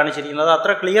ഡയഗ്രാം കാണിച്ചിരിക്കുന്നത്. അത്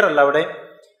അത്ര ക്ലിയർ അല്ല. അവിടെ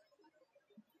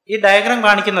ഈ ഡയഗ്രാം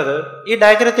കാണിക്കുന്നത്, ഈ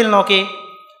ഡയഗ്രത്തിൽ നോക്കി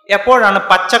എപ്പോഴാണ്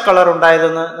പച്ച കളർ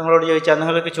ഉണ്ടായതെന്ന് നിങ്ങളോട് ചോദിച്ചാൽ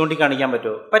നിങ്ങൾക്ക് ചൂണ്ടിക്കാണിക്കാൻ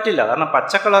പറ്റുമോ? പറ്റില്ല. കാരണം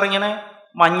പച്ച കളർ ഇങ്ങനെ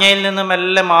മഞ്ഞയിൽ നിന്നും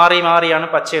എല്ലാം മാറിയാണ്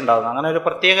പച്ച ഉണ്ടാകുന്നത്. അങ്ങനെ ഒരു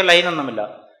പ്രത്യേക ലൈനൊന്നുമില്ല.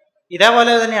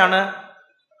 ഇതേപോലെ തന്നെയാണ്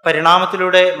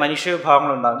പരിണാമത്തിലൂടെ മനുഷ്യ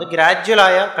വിഭാഗങ്ങൾ ഉണ്ടാകുന്നത്.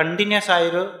 ഗ്രാജുവലായ കണ്ടിന്യൂസ്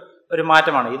ആയൊരു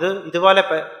മാറ്റമാണ് ഇത്. ഇതുപോലെ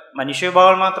മനുഷ്യ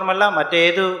വിഭാഗങ്ങൾ മാത്രമല്ല,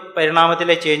 മറ്റേതു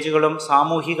പരിണാമത്തിലെ ചേഞ്ചുകളും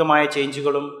സാമൂഹികമായ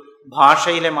ചേഞ്ചുകളും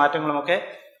ഭാഷയിലെ മാറ്റങ്ങളുമൊക്കെ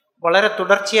വളരെ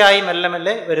തുടർച്ചയായി മെല്ലെ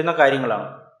മെല്ലെ വരുന്ന കാര്യങ്ങളാണ്.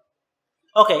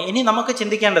 ഓക്കെ, ഇനി നമുക്ക്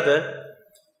ചിന്തിക്കേണ്ടത്,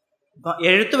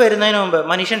 എഴുത്ത് വരുന്നതിന് മുമ്പ്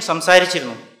മനുഷ്യൻ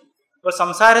സംസാരിച്ചിരുന്നു. അപ്പോൾ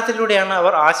സംസാരത്തിലൂടെയാണ്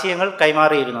അവർ ആശയങ്ങൾ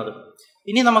കൈമാറിയിരുന്നത്.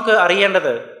 ഇനി നമുക്ക്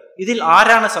അറിയേണ്ടത്, ഇതിൽ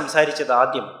ആരാണ് സംസാരിച്ചത്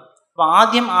ആദ്യം? അപ്പോൾ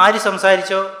ആദ്യം ആര്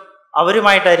സംസാരിച്ചോ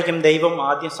അവരുമായിട്ടായിരിക്കും ദൈവം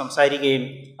ആദ്യം സംസാരിക്കുകയും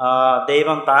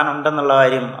ദൈവം താൻ ഉണ്ടെന്നുള്ള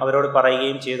കാര്യം അവരോട്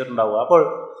പറയുകയും ചെയ്തിട്ടുണ്ടാവുക. അപ്പോൾ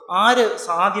ആര്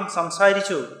ആദ്യം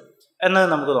സംസാരിച്ചു എന്ന്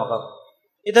നമുക്ക് നോക്കാം.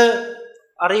 ഇത്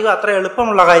അറിയുക അത്ര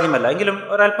എളുപ്പമുള്ള കാര്യമല്ല. എങ്കിലും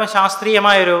ഒരല്പം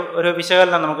ശാസ്ത്രീയമായൊരു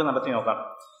വിശകലനം നമുക്ക് നടത്തി നോക്കാം.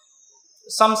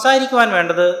 സംസാരിക്കുവാൻ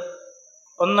വേണ്ടത്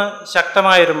ഒന്ന്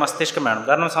ശക്തമായൊരു മസ്തിഷ്കം വേണം.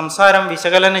 കാരണം സംസാരം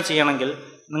വിശകലനം ചെയ്യണമെങ്കിൽ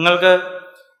നിങ്ങൾക്ക്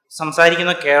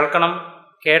സംസാരിക്കുന്നത് കേൾക്കണം.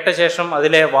 കേട്ട ശേഷം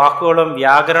അതിലെ വാക്കുകളും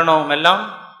വ്യാകരണവും എല്ലാം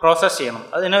പ്രോസസ്സ് ചെയ്യണം.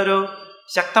 അതിനൊരു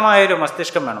ശക്തമായൊരു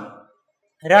മസ്തിഷ്കം വേണം.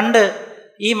 2,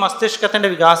 ഈ മസ്തിഷ്കത്തിൻ്റെ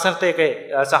വികാസത്തെയൊക്കെ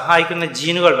സഹായിക്കുന്ന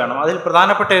ജീനുകൾ വേണം. അതിൽ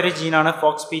പ്രധാനപ്പെട്ട ഒരു ജീനാണ്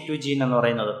FOXP2 ജീൻ എന്ന്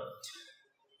പറയുന്നത്.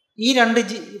 ഈ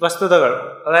 2 വസ്തുതകൾ,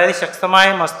 അതായത് ശക്തമായ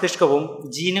മസ്തിഷ്കവും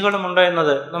ജീനുകളും ഉണ്ടോ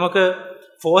എന്നത് നമുക്ക്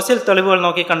ഫോസിൽ തെളിവുകൾ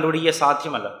നോക്കി കണ്ടുപിടിക്കുക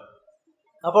സാധ്യമല്ല.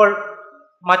 അപ്പോൾ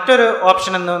മറ്റൊരു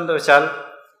ഓപ്ഷൻ എന്തെന്ന് വെച്ചാൽ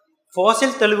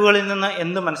ഫോസിൽ തെളിവുകളിൽ നിന്ന്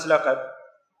എന്ത് മനസ്സിലാക്കാൻ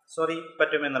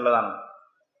പറ്റുമെന്നുള്ളതാണ്.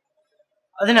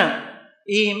 അതിന്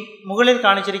ഈ മുകളിൽ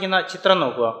കാണിച്ചിരിക്കുന്ന ചിത്രം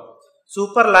നോക്കുക.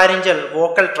 സൂപ്പർ ലാരിഞ്ചൽ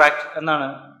വോക്കൽ ട്രാക്ട് എന്നാണ്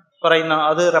പറയുന്ന,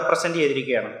 അത് റെപ്രസെൻ്റ്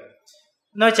ചെയ്തിരിക്കുകയാണ്.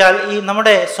 എന്ന് വെച്ചാൽ ഈ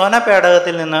നമ്മുടെ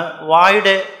സ്വനപേടകത്തിൽ നിന്ന്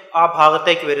വായുടെ ആ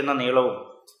ഭാഗത്തേക്ക് വരുന്ന നീളവും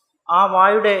ആ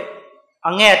വായുടെ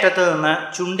അങ്ങേയറ്റത്ത് നിന്ന്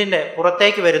ചുണ്ടിൻ്റെ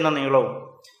പുറത്തേക്ക് വരുന്ന നീളവും,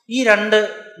 ഈ 2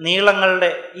 നീളങ്ങളുടെ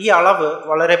ഈ അളവ്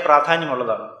വളരെ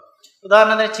പ്രാധാന്യമുള്ളതാണ്.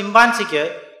 ഉദാഹരണത്തിന് ചിമ്പാൻസിക്ക്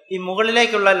ഈ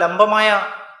മുകളിലേക്കുള്ള ലംബമായ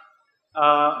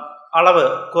അളവ്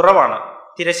കുറവാണ്.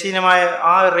 തിരശ്ചീനമായ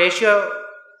ആ റേഷ്യോ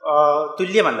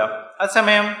തുല്യമല്ല.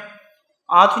 അതേസമയം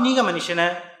ആധുനിക മനുഷ്യന്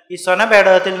ഈ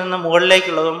സ്വനപേടകത്തിൽ നിന്ന്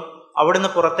മുകളിലേക്കുള്ളതും അവിടുന്ന്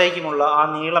പുറത്തേക്കുമുള്ള ആ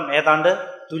നീളം ഏതാണ്ട്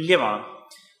തുല്യമാണ്.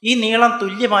 ഈ നീളം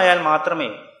തുല്യമായാൽ മാത്രമേ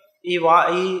ഈ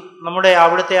നമ്മുടെ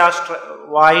അവിടുത്തെ ആ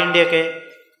വായുവിൻ്റെയൊക്കെ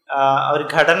ഒരു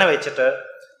ഘടന വെച്ചിട്ട്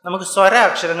നമുക്ക് സ്വര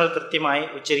അക്ഷരങ്ങൾ കൃത്യമായി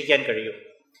ഉച്ചരിക്കാൻ കഴിയും.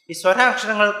 ഈ സ്വര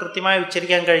അക്ഷരങ്ങൾ കൃത്യമായി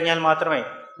ഉച്ചരിക്കാൻ കഴിഞ്ഞാൽ മാത്രമേ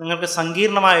നിങ്ങൾക്ക്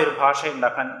സങ്കീർണമായ ഒരു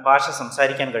ഭാഷ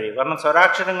സംസാരിക്കാൻ കഴിയും. കാരണം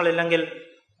സ്വരാക്ഷരങ്ങളില്ലെങ്കിൽ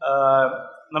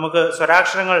നമുക്ക്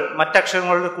സ്വരാക്ഷരങ്ങൾ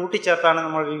മറ്റക്ഷരങ്ങളോട് കൂട്ടിച്ചേർത്താണ്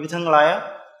നമ്മൾ വിവിധങ്ങളായ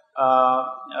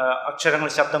അക്ഷരങ്ങൾ,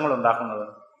 ശബ്ദങ്ങൾ ഉണ്ടാക്കുന്നത്.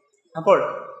 അപ്പോൾ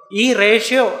ഈ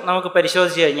റേഷ്യോ നമുക്ക്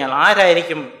പരിശോധിച്ച് കഴിഞ്ഞാൽ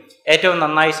ആരായിരിക്കും ഏറ്റവും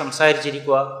നന്നായി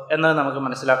സംസാരിച്ചിരിക്കുക എന്നത് നമുക്ക്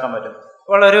മനസ്സിലാക്കാൻ പറ്റും.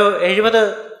 അപ്പോൾ ഒരു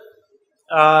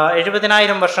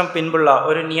 70,000 വർഷം പിൻപുള്ള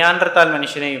ഒരു നിയാൻഡർതാൽ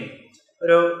മനുഷ്യനെയും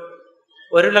ഒരു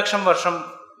 100,000 വർഷം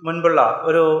മുൻപുള്ള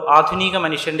ഒരു ആധുനിക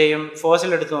മനുഷ്യൻ്റെയും ഫോസിൽ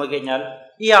എടുത്തു നോക്കിക്കഴിഞ്ഞാൽ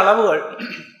ഈ അളവുകൾ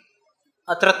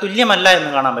അത്ര തുല്യമല്ല എന്ന്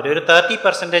കാണാൻ പറ്റും. ഒരു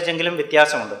 30% എങ്കിലും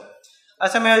വ്യത്യാസമുണ്ട്.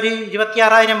 അതേസമയം ഒരു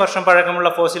 26,000 വർഷം പഴക്കമുള്ള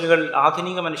ഫോസിലുകൾ,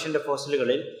 ആധുനിക മനുഷ്യൻ്റെ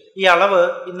ഫോസിലുകളിൽ ഈ അളവ്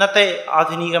ഇന്നത്തെ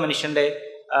ആധുനിക മനുഷ്യൻ്റെ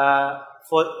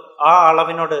ആ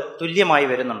അളവിനോട് തുല്യമായി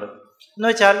വരുന്നുണ്ട്. എന്ന്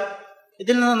വെച്ചാൽ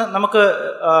ഇതിൽ നിന്ന് നമുക്ക്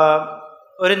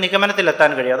ഒരു നിഗമനത്തിലെത്താൻ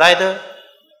കഴിയും. അതായത്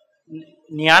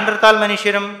നിയാൻഡർതാൽ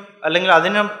മനുഷ്യരും അല്ലെങ്കിൽ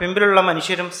അതിന് പിമ്പിലുള്ള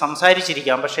മനുഷ്യരും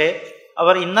സംസാരിച്ചിരിക്കാം, പക്ഷേ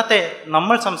അവർ ഇന്നത്തെ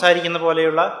നമ്മൾ സംസാരിക്കുന്ന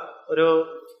പോലെയുള്ള ഒരു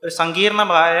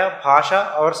സങ്കീർണമായ ഭാഷ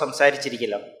അവർ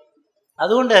സംസാരിച്ചിരിക്കില്ല.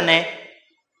 അതുകൊണ്ട് തന്നെ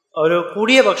ഒരു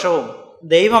കൂടിയ പക്ഷവും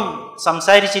ദൈവം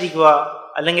സംസാരിച്ചിരിക്കുക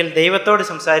അല്ലെങ്കിൽ ദൈവത്തോട്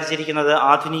സംസാരിച്ചിരിക്കുന്നത്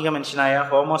ആധുനിക മനുഷ്യനായ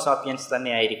ഹോമോസാപ്പിയൻസ്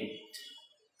തന്നെയായിരിക്കും.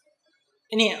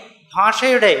 ഇനി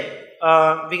ഭാഷയുടെ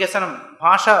വികസനം,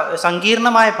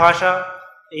 സങ്കീർണമായ ഭാഷ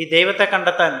ഈ ദൈവത്തെ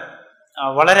കണ്ടെത്താൻ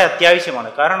വളരെ അത്യാവശ്യമാണ്.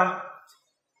 കാരണം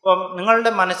ഇപ്പം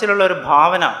നിങ്ങളുടെ മനസ്സിലുള്ള ഒരു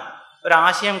ഭാവന,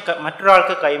 ഒരാശയം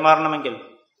മറ്റൊരാൾക്ക് കൈമാറണമെങ്കിൽ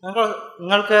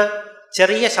നിങ്ങൾക്ക്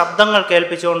ചെറിയ ശബ്ദങ്ങൾ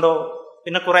കേൾപ്പിച്ചുകൊണ്ടോ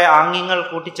പിന്നെ കുറേ ആംഗ്യങ്ങൾ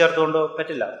കൂട്ടിച്ചേർത്തുകൊണ്ടോ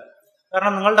പറ്റില്ല.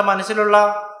 കാരണം നിങ്ങളുടെ മനസ്സിലുള്ള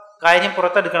കാര്യം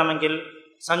പുറത്തെടുക്കണമെങ്കിൽ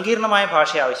സങ്കീർണമായ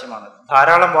ഭാഷ ആവശ്യമാണ്.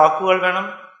 ധാരാളം വാക്കുകൾ വേണം,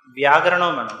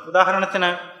 വ്യാകരണവും വേണം. ഉദാഹരണത്തിന്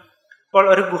ഇപ്പോൾ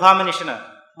ഒരു ഗുഹാമനുഷ്യന്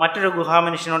മറ്റൊരു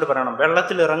ഗുഹാമനുഷ്യനോട് പറയണം,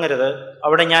 വെള്ളത്തിൽ ഇറങ്ങരുത്,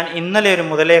 അവിടെ ഞാൻ ഇന്നലെ ഒരു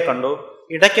മുതലയെ കണ്ടു,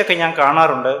 ഇടയ്ക്കൊക്കെ ഞാൻ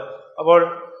കാണാറുണ്ട്, അപ്പോൾ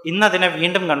ഇന്നതിനെ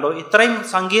വീണ്ടും കണ്ടു. ഇത്രയും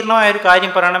സങ്കീർണമായ ഒരു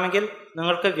കാര്യം പറയണമെങ്കിൽ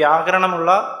നിങ്ങൾക്ക് വ്യാകരണമുള്ള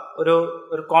ഒരു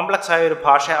കോംപ്ലക്സ് ആയ ഒരു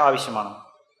ഭാഷ ആവശ്യമാണ്.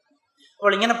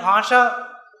 അപ്പോൾ ഇങ്ങനെ ഭാഷ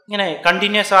ഇങ്ങനെ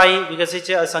കണ്ടിന്യൂസ് ആയി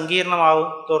വികസിച്ച് അത് സങ്കീർണമാവും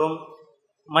തോറും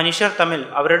മനുഷ്യർ തമ്മിൽ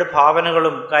അവരുടെ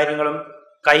ഭാവനകളും കാര്യങ്ങളും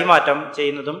കൈമാറ്റം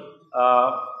ചെയ്യുന്നതും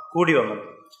കൂടി വന്നു.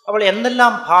 അപ്പോൾ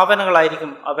എന്തെല്ലാം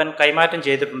ഭാവനകളായിരിക്കും അവൻ കൈമാറ്റം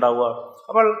ചെയ്തിട്ടുണ്ടാവുക?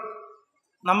 അപ്പോൾ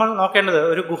നമ്മൾ നോക്കേണ്ടത്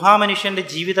ഒരു ഗുഹാമനുഷ്യൻ്റെ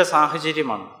ജീവിത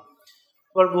സാഹചര്യമാണ്.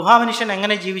 അപ്പോൾ ഗുഹാമനുഷ്യൻ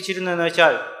എങ്ങനെ ജീവിച്ചിരുന്നു എന്ന്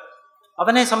വെച്ചാൽ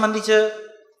അവനെ സംബന്ധിച്ച്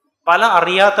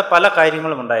അറിയാത്ത പല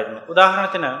കാര്യങ്ങളും ഉണ്ടായിരുന്നു.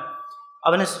 ഉദാഹരണത്തിന്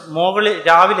അവന്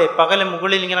രാവിലെ പകല്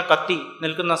മുകളിൽ ഇങ്ങനെ കത്തി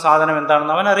നിൽക്കുന്ന സാധനം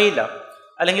എന്താണെന്ന് അവനറിയില്ല.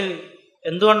 അല്ലെങ്കിൽ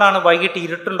എന്തുകൊണ്ടാണ് വൈകിട്ട്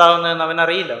ഇരുട്ടുണ്ടാകുന്നതെന്ന്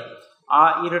അവനറിയില്ല. ആ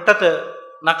ഇരുട്ടത്ത്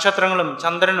നക്ഷത്രങ്ങളും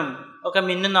ചന്ദ്രനും ഒക്കെ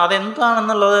മിന്നുന്ന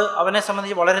അതെന്താണെന്നുള്ളത് അവനെ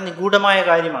സംബന്ധിച്ച് വളരെ നിഗൂഢമായ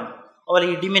കാര്യമാണ്. അതുപോലെ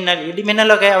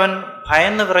ഇടിമിന്നലൊക്കെ അവൻ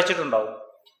ഭയന്ന് വിറച്ചിട്ടുണ്ടാവും.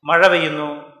 മഴ പെയ്യുന്നു,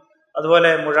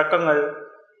 അതുപോലെ മുഴക്കങ്ങൾ,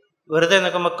 വെറുതെ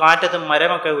നിൽക്കുമ്പോൾ കാറ്റത്ത്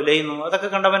മരമൊക്കെ ഉലയുന്നു, അതൊക്കെ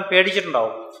കണ്ടവൻ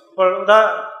പേടിച്ചിട്ടുണ്ടാവും. അപ്പോൾ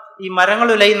ഈ മരങ്ങൾ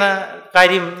ഉലയുന്ന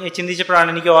കാര്യം ചിന്തിച്ചപ്പോഴാണ്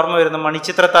എനിക്ക് ഓർമ്മ വരുന്നത്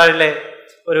മണിച്ചിത്രത്താഴിലെ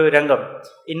ഒരു രംഗം.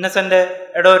 ഇന്നസെൻ്റ്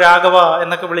എടോ രാഘവ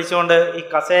എന്നൊക്കെ വിളിച്ചുകൊണ്ട് ഈ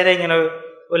കസേര ഇങ്ങനെ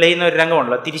ഉലയുന്ന ഒരു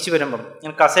രംഗമുണ്ടല്ലോ. തിരിച്ചു വരുമ്പം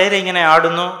ഇങ്ങനെ കസേര ഇങ്ങനെ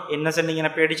ആടുന്നു, ഇന്നസെൻ്റ് ഇങ്ങനെ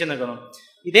പേടിച്ചു നിൽക്കുന്നു.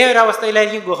 ഇതേ ഒരു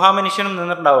അവസ്ഥയിലായിരിക്കും ഗുഹാമനുഷ്യനും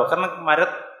നിന്നിട്ടുണ്ടാവുക. കാരണം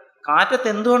കാറ്റത്ത്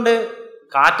എന്തുകൊണ്ട്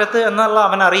കാറ്റത്ത് എന്നുള്ള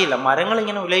അവനറിയില്ല. മരങ്ങൾ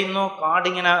ഇങ്ങനെ ഉലയുന്നു,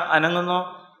 കാടിങ്ങനെ അനങ്ങുന്നു,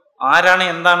 ആരാണ്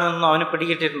എന്താണെന്നൊന്നും അവന്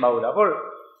പിടികിട്ടിട്ടുണ്ടാവില്ല. അപ്പോൾ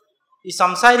ഈ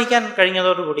സംസാരിക്കാൻ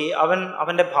കഴിഞ്ഞതോടുകൂടി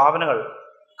അവൻ്റെ ഭാവനകൾ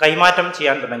കൈമാറ്റം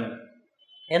ചെയ്യാൻ തുടങ്ങി.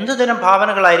 എന്തുതരം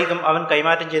ഭാവനകളായിരിക്കും അവൻ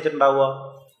കൈമാറ്റം ചെയ്തിട്ടുണ്ടാവുക?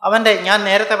 ഞാൻ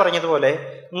നേരത്തെ പറഞ്ഞതുപോലെ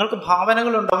നിങ്ങൾക്ക്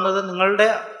ഭാവനകൾ ഉണ്ടാകുന്നത് നിങ്ങളുടെ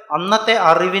അന്നത്തെ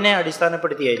അറിവിനെ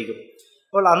അടിസ്ഥാനപ്പെടുത്തിയായിരിക്കും.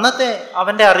 അപ്പോൾ അന്നത്തെ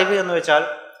അവൻ്റെ അറിവ് എന്ന് വെച്ചാൽ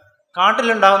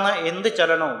കാട്ടിലുണ്ടാകുന്ന എന്ത്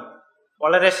ചലനവും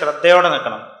വളരെ ശ്രദ്ധയോടെ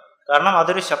നിൽക്കണം. കാരണം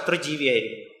അതൊരു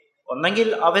ശത്രുജീവിയായിരിക്കും. ഒന്നെങ്കിൽ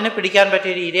അവന് പിടിക്കാൻ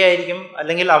പറ്റിയ ഒരു ഇരയായിരിക്കും,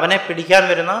 അല്ലെങ്കിൽ അവനെ പിടിക്കാൻ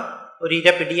വരുന്ന ഒരു ഇര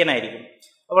പിടിയനായിരിക്കും.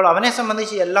 അപ്പോൾ അവനെ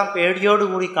സംബന്ധിച്ച് എല്ലാം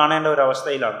പേടിയോടുകൂടി കാണേണ്ട ഒരു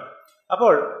അവസ്ഥയിലാണ്.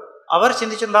 അപ്പോൾ അവർ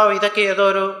ചിന്തിച്ചിട്ടുണ്ടാവും ഇതൊക്കെ ഏതോ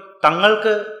ഒരു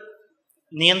തങ്ങൾക്ക്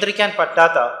നിയന്ത്രിക്കാൻ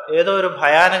പറ്റാത്ത ഏതോ ഒരു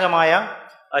ഭയാനകമായ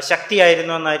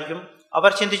ശക്തിയായിരുന്നു എന്നായിരിക്കും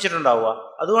അവർ ചിന്തിച്ചിട്ടുണ്ടാവുക.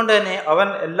 അതുകൊണ്ട് തന്നെ അവൻ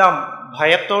എല്ലാം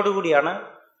ഭയത്തോടു കൂടിയാണ്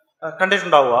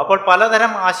കണ്ടിട്ടുണ്ടാവുക. അപ്പോൾ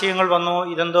പലതരം ആശയങ്ങൾ വന്നു.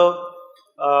 ഇതെന്തോ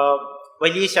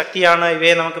വലിയ ശക്തിയാണ്,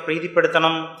 ഇവയെ നമുക്ക്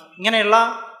പ്രീതിപ്പെടുത്തണം, ഇങ്ങനെയുള്ള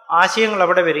ആശയങ്ങൾ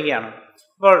അവിടെ വരികയാണ്.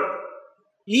 അപ്പോൾ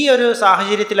ഈ ഒരു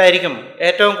സാഹചര്യത്തിലായിരിക്കും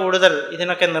ഏറ്റവും കൂടുതൽ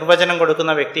ഇതിനൊക്കെ നിർവചനം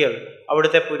കൊടുക്കുന്ന വ്യക്തികൾ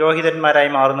അവിടുത്തെ പുരോഹിതന്മാരായി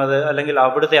മാറുന്നത്, അല്ലെങ്കിൽ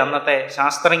അവിടുത്തെ അന്നത്തെ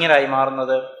ശാസ്ത്രജ്ഞരായി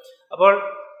മാറുന്നത്. അപ്പോൾ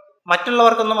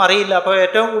മറ്റുള്ളവർക്കൊന്നും അറിയില്ല. അപ്പോൾ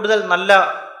ഏറ്റവും കൂടുതൽ നല്ല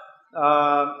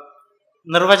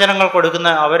നിർവചനങ്ങൾ കൊടുക്കുന്ന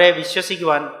അവരെ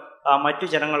വിശ്വസിക്കുവാൻ മറ്റു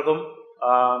ജനങ്ങൾക്കും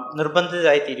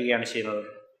നിർബന്ധിതരായി തീരുകയാണ് ചെയ്യുന്നത്.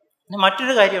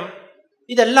 മറ്റൊരു കാര്യം,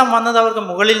 ഇതെല്ലാം വന്നത് അവർക്ക്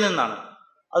മുകളിൽ നിന്നാണ്.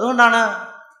 അതുകൊണ്ടാണ്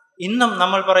ഇന്നും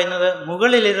നമ്മൾ പറയുന്നത്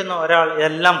മുകളിലിരുന്ന ഒരാൾ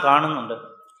ഇതെല്ലാം കാണുന്നുണ്ട്.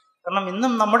 കാരണം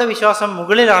ഇന്നും നമ്മുടെ വിശ്വാസം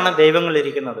മുകളിലാണ് ദൈവങ്ങൾ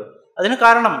ഇരിക്കുന്നത്. അതിന്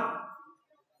കാരണം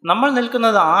നമ്മൾ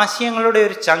നിൽക്കുന്നത് ആശയങ്ങളുടെ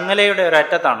ഒരു ചങ്ങലയുടെ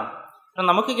ഒരറ്റത്താണ്.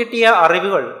 നമുക്ക് കിട്ടിയ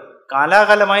അറിവുകൾ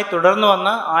കാലാകാലമായി തുടർന്നു വന്ന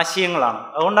ആശയങ്ങളാണ്.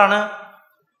 അതുകൊണ്ടാണ്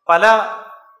പല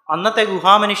അന്നത്തെ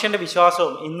ഗുഹാമനുഷ്യൻ്റെ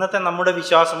വിശ്വാസവും ഇന്നത്തെ നമ്മുടെ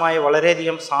വിശ്വാസമായ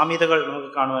വളരെയധികം സാമ്യതകൾ നമുക്ക്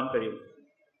കാണുവാൻ കഴിയും.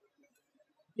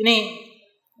 ഇനി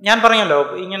ഞാൻ പറഞ്ഞല്ലോ,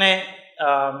 ഇങ്ങനെ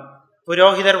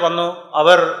പുരോഹിതർ വന്നു,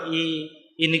 അവർ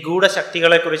ഈ നിഗൂഢ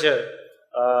ശക്തികളെക്കുറിച്ച്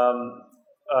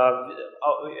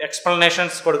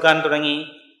എക്സ്പ്ലനേഷൻസ് കൊടുക്കാൻ തുടങ്ങി.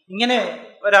 ഇങ്ങനെ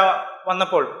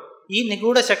വന്നപ്പോൾ ഈ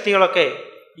നിഗൂഢ ശക്തികളൊക്കെ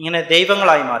ഇങ്ങനെ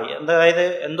ദൈവങ്ങളായി മാറി. അതായത്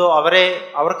എന്തോ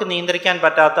അവർക്ക് നിയന്ത്രിക്കാൻ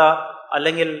പറ്റാത്ത,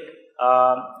 അല്ലെങ്കിൽ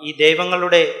ഈ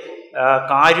ദൈവങ്ങളുടെ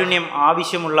കാരുണ്യം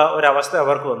ആവശ്യമുള്ള ഒരവസ്ഥ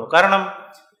അവർക്ക് വന്നു. കാരണം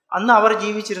അന്ന് അവർ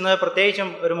ജീവിച്ചിരുന്നത്, പ്രത്യേകിച്ചും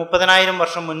ഒരു 30,000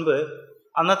 വർഷം മുൻപ്,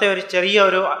 അന്നത്തെ ഒരു ചെറിയ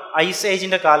ഒരു ഐസ്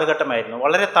ഏജിൻ്റെ കാലഘട്ടമായിരുന്നു.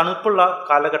 വളരെ തണുപ്പുള്ള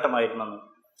കാലഘട്ടമായിരുന്നു അന്ന്.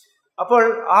 അപ്പോൾ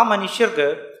ആ മനുഷ്യർക്ക്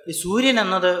ഈ സൂര്യൻ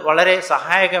എന്നത് വളരെ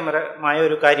സഹായകരമായ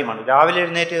ഒരു കാര്യമാണ്. രാവിലെ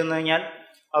എഴുന്നേറ്റ് നിന്ന് കഴിഞ്ഞാൽ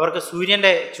അവർക്ക്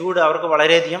സൂര്യൻ്റെ ചൂട് അവർക്ക്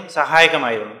വളരെയധികം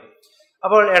സഹായകമായിരുന്നു.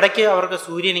 അപ്പോൾ ഇടയ്ക്ക് അവർക്ക്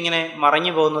സൂര്യൻ ഇങ്ങനെ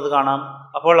മറഞ്ഞു പോകുന്നത് കാണാം.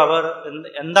 അപ്പോൾ അവർ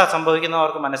എന്താ സംഭവിക്കുന്നത്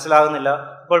അവർക്ക് മനസ്സിലാകുന്നില്ല.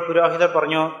 അപ്പോൾ പുരോഹിതർ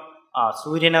പറഞ്ഞു,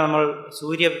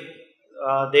 സൂര്യ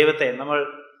ദൈവത്തെ നമ്മൾ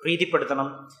പ്രീതിപ്പെടുത്തണം.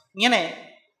 ഇങ്ങനെ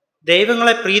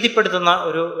ദൈവങ്ങളെ പ്രീതിപ്പെടുത്തുന്ന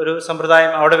ഒരു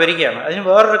സമ്പ്രദായം അവിടെ വരികയാണ്. അതിന്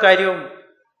വേറൊരു കാര്യവും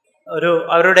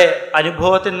അവരുടെ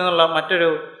അനുഭവത്തിൽ നിന്നുള്ള മറ്റൊരു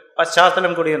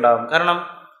പശ്ചാത്തലം കൂടി ഉണ്ടാകും. കാരണം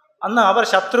അന്ന് അവർ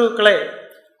ശത്രുക്കളെ,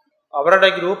 അവരുടെ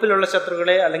ഗ്രൂപ്പിലുള്ള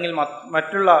ശത്രുക്കളെ അല്ലെങ്കിൽ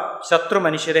മറ്റുള്ള ശത്രു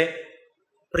മനുഷ്യരെ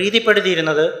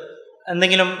പ്രീതിപ്പെടുത്തിയിരുന്നത്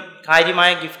എന്തെങ്കിലും കാര്യമായ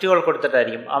ഗിഫ്റ്റുകൾ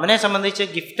കൊടുത്തിട്ടായിരിക്കും. അവനെ സംബന്ധിച്ച്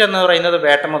ഗിഫ്റ്റ് എന്ന് പറയുന്നത്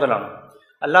വേട്ട മുതലാണ്,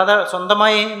 അല്ലാതെ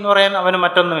സ്വന്തമായി എന്ന് പറയാൻ അവന്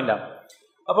മറ്റൊന്നുമില്ല.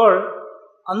 അപ്പോൾ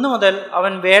അന്നു മുതൽ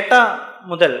അവൻ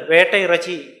വേട്ട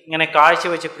ഇറച്ചി ഇങ്ങനെ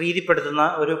കാഴ്ചവെച്ച് പ്രീതിപ്പെടുത്തുന്ന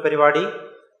ഒരു പരിപാടി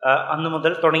അന്നു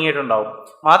മുതൽ തുടങ്ങിയിട്ടുണ്ടാവും.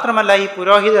 മാത്രമല്ല ഈ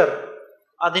പുരോഹിതർ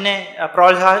അതിനെ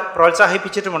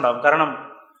പ്രോത്സാഹിപ്പിച്ചിട്ടുമുണ്ടാകും. കാരണം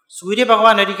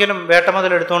സൂര്യഭഗവാൻ ഒരിക്കലും വേട്ട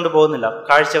മുതൽ എടുത്തുകൊണ്ട് പോകുന്നില്ല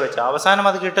കാഴ്ചവെച്ച. അവസാനം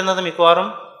അത് കിട്ടുന്നത് മിക്കവാറും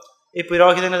ഈ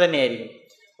പുരോഹിതന് തന്നെയായിരിക്കും.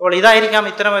 അപ്പോൾ ഇതായിരിക്കാം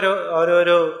ഇത്തരം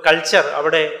ഒരു കൾച്ചർ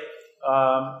അവിടെ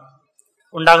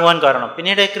ഉണ്ടാകുവാൻ കാരണം.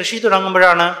 പിന്നീട് കൃഷി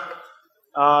തുടങ്ങുമ്പോഴാണ്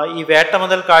ഈ വേട്ട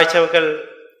മുതൽ കാഴ്ചവെക്കൽ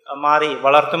മാറി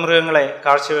വളർത്തുമൃഗങ്ങളെ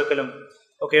കാഴ്ചവെക്കലും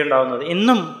ഒക്കെ ഉണ്ടാകുന്നത്.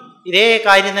 ഇന്നും ഇതേ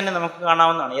കാര്യം തന്നെ നമുക്ക്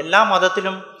കാണാവുന്നതാണ്. എല്ലാ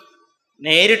മതത്തിലും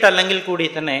നേരിട്ടല്ലെങ്കിൽ കൂടി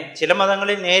തന്നെ ചില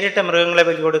മതങ്ങളിൽ നേരിട്ട് മൃഗങ്ങളെ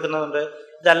ബലി കൊടുക്കുന്നുണ്ട്.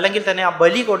 ഇതല്ലെങ്കിൽ തന്നെ ആ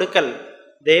ബലി കൊടുക്കൽ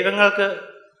ദൈവങ്ങൾക്ക്,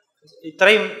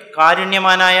 ഇത്രയും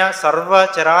കാരുണ്യവാനായ സർവ്വ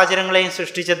ചരാചരങ്ങളെയും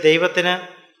സൃഷ്ടിച്ച ദൈവത്തിന്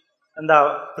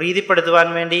പ്രീതിപ്പെടുത്തുവാൻ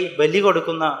വേണ്ടി ബലി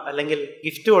കൊടുക്കുന്ന അല്ലെങ്കിൽ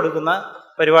ഗിഫ്റ്റ് കൊടുക്കുന്ന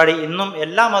പരിപാടി ഇന്നും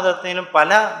എല്ലാ മതത്തിലും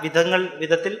പല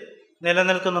വിധത്തിൽ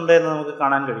നിലനിൽക്കുന്നുണ്ട് എന്ന് നമുക്ക്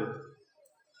കാണാൻ കഴിയും.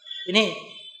 ഇനി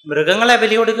മൃഗങ്ങളെ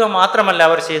ബലി കൊടുക്കുക മാത്രമല്ല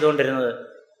അവർ ചെയ്തുകൊണ്ടിരുന്നത്.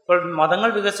 ഇപ്പോൾ മതങ്ങൾ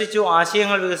വികസിച്ചു,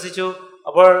 ആശയങ്ങൾ വികസിച്ചു.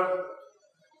 അപ്പോൾ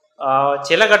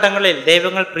ചില ഘട്ടങ്ങളിൽ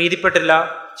ദൈവങ്ങൾ പ്രീതിപ്പെട്ടില്ല,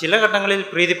 ചില ഘട്ടങ്ങളിൽ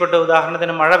പ്രീതിപ്പെട്ടു.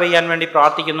 ഉദാഹരണത്തിന് മഴ പെയ്യാൻ വേണ്ടി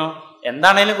പ്രാർത്ഥിക്കുന്നു,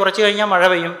 എന്താണേലും കുറച്ച് കഴിഞ്ഞാൽ മഴ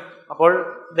പെയ്യും. അപ്പോൾ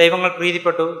ദൈവങ്ങൾ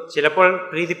പ്രീതിപ്പെട്ടു, ചിലപ്പോൾ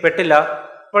പ്രീതിപ്പെട്ടില്ല.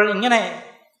 അപ്പോൾ ഇങ്ങനെ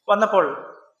വന്നപ്പോൾ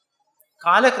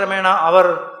കാലക്രമേണ അവർ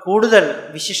കൂടുതൽ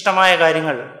വിശിഷ്ടമായ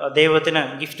കാര്യങ്ങൾ ദൈവത്തിന്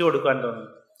ഗിഫ്റ്റ് കൊടുക്കാൻ തോന്നി.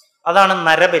 അതാണ്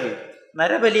നരബലി.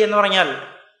 നരബലി എന്ന് പറഞ്ഞാൽ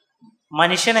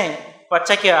മനുഷ്യനെ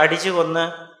പച്ചയ്ക്ക് അടിച്ചു കൊന്ന്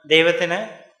ദൈവത്തിന്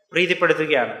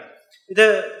പ്രീതിപ്പെടുത്തുകയാണ്. ഇത്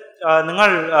നിങ്ങൾ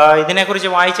ഇതിനെക്കുറിച്ച്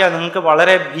വായിച്ചാൽ നിങ്ങൾക്ക്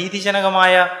വളരെ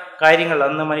ഭീതിജനകമായ കാര്യങ്ങൾ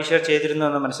അന്ന് മനുഷ്യർ ചെയ്തിരുന്നു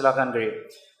എന്ന് മനസ്സിലാക്കാൻ കഴിയും.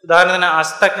 ഉദാഹരണത്തിന്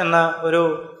അസ്തക് എന്ന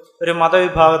ഒരു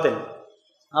മതവിഭാഗത്തിൽ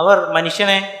അവർ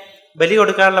മനുഷ്യനെ ബലി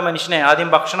കൊടുക്കാനുള്ള മനുഷ്യനെ ആദ്യം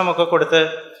ഭക്ഷണമൊക്കെ കൊടുത്ത്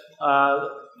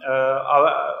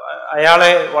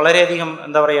അയാളെ വളരെയധികം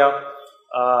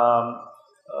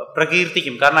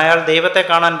പ്രകീർത്തിക്കും. കാരണം അയാൾ ദൈവത്തെ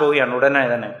കാണാൻ പോവുകയാണ് ഉടനെ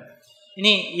തന്നെ.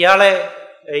 ഇനി ഇയാളെ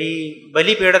ഈ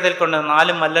ബലിപീഠത്തിൽ കൊണ്ട്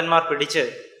 4 മല്ലന്മാർ പിടിച്ച്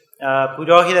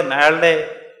പുരോഹിതൻ അയാളുടെ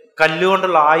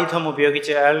കല്ലുകൊണ്ടുള്ള ആയുധം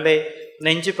ഉപയോഗിച്ച് അയാളുടെ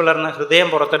നെഞ്ചു പിളർന്ന് ഹൃദയം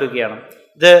പുറത്തെടുക്കുകയാണ്.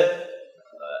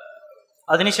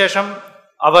 അതിനുശേഷം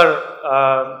അവർ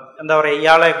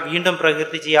ഇയാളെ വീണ്ടും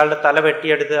പ്രകീർത്തിച്ച് ഇയാളുടെ തല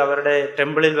വെട്ടിയെടുത്ത് അവരുടെ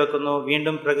ടെമ്പിളിൽ വെക്കുന്നു,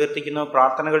 വീണ്ടും പ്രകീർത്തിക്കുന്നു,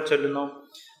 പ്രാർത്ഥനകൾ ചൊല്ലുന്നു.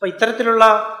 അപ്പോൾ ഇത്തരത്തിലുള്ള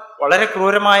വളരെ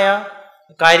ക്രൂരമായ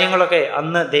കാര്യങ്ങളൊക്കെ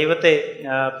അന്ന് ദൈവത്തെ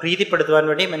പ്രീതിപ്പെടുത്തുവാൻ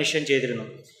വേണ്ടി മനുഷ്യൻ ചെയ്തിരുന്നു.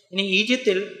 ഇനി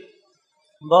ഈജിപ്തിൽ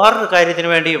വേറൊരു കാര്യത്തിന്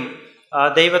വേണ്ടിയും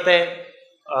ദൈവത്തെ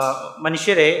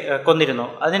മനുഷ്യരെ കൊന്നിരുന്നു.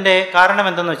 അതിൻ്റെ കാരണം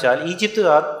എന്തെന്ന് വെച്ചാൽ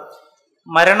ഈജിപ്തുകാർ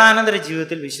മരണാനന്തര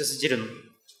ജീവിതത്തിൽ വിശ്വസിച്ചിരുന്നു.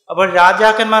 അപ്പോൾ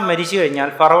രാജാക്കന്മാർ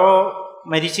ഫറവോ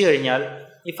മരിച്ചു കഴിഞ്ഞാൽ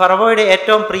ഈ ഫറവോയുടെ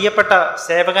ഏറ്റവും പ്രിയപ്പെട്ട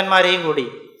സേവകന്മാരെയും കൂടി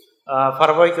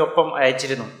ഫറവോയ്ക്കൊപ്പം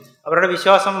അയച്ചിരുന്നു. അവരുടെ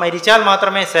വിശ്വാസം മരിച്ചാൽ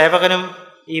മാത്രമേ സേവകനും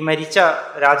ഈ മരിച്ച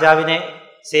രാജാവിനെ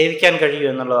സേവിക്കാൻ കഴിയൂ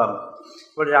എന്നുള്ളതാണ്.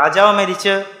 അപ്പോൾ രാജാവ്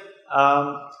മരിച്ച്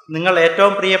നിങ്ങൾ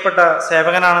ഏറ്റവും പ്രിയപ്പെട്ട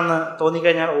സേവകനാണെന്ന്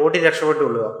തോന്നിക്കഴിഞ്ഞാൽ ഓടി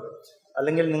രക്ഷപ്പെട്ടുകൊള്ളുക,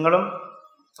 അല്ലെങ്കിൽ നിങ്ങളും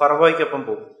ഫറവോയ്ക്കൊപ്പം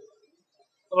പോകും.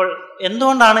 അപ്പോൾ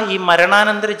എന്തുകൊണ്ടാണ് ഈ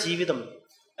മരണാനന്തര ജീവിതം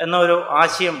എന്നൊരു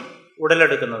ആശയം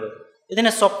ഉടലെടുക്കുന്നത്?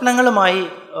 ഇതിന് സ്വപ്നങ്ങളുമായി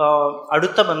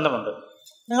അടുത്ത ബന്ധമുണ്ട്.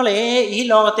 നിങ്ങൾ ഈ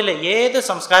ലോകത്തിലെ ഏത്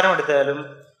സംസ്കാരം എടുത്താലും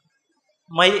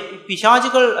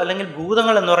പിശാചുകൾ അല്ലെങ്കിൽ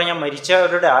ഭൂതങ്ങൾ എന്ന് പറഞ്ഞാൽ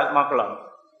മരിച്ചവരുടെ ആത്മാക്കളാണ്.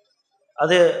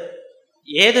 അത്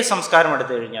ഏത് സംസ്കാരം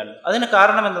എടുത്തു കഴിഞ്ഞാലും. അതിന്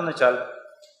കാരണം എന്തെന്ന് വെച്ചാൽ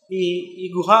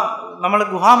നമ്മൾ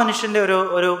ഗുഹാമനുഷ്യൻ്റെ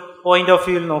ഒരു പോയിന്റ് ഓഫ്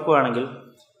വ്യൂവിൽ നോക്കുകയാണെങ്കിൽ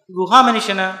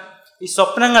ഗുഹാമനുഷ്യന് ഈ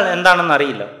സ്വപ്നങ്ങൾ എന്താണെന്ന്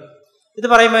അറിയില്ല. ഇത്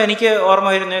പറയുമ്പോൾ എനിക്ക് ഓർമ്മ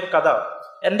വരുന്ന ഒരു കഥ.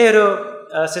 എൻ്റെ ഒരു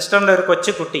സിസ്റ്ററിൻ്റെ ഒരു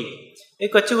കൊച്ചുകുട്ടി, ഈ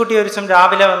കൊച്ചുകുട്ടി ഒരു ദിവസം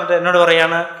രാവിലെ വന്നിട്ട് എന്നോട്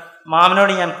പറയാണ്,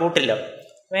 മാമനോട് ഞാൻ കൂട്ടില്ല.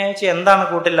 ഞാൻ ചോദിച്ചു, എന്താണ്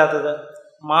കൂട്ടില്ലാത്തത്?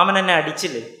 മാമൻ എന്നെ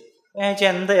അടിച്ചില്ലേ? ഞാൻ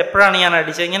ചോദിച്ചാൽ എപ്പോഴാണ് ഞാൻ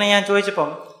അടിച്ചത്? ഇങ്ങനെ ഞാൻ ചോദിച്ചപ്പം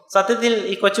സത്യത്തിൽ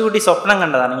ഈ കൊച്ചുകുട്ടി സ്വപ്നം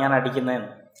കണ്ടതാണ് ഞാൻ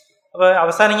അടിക്കുന്നതെന്ന്. അപ്പോൾ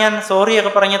അവസാനം ഞാൻ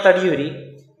സോറിയൊക്കെ പറഞ്ഞ തടിയൂരി.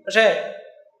 പക്ഷേ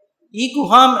ഈ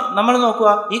നമ്മൾ നോക്കുക,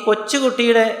 ഈ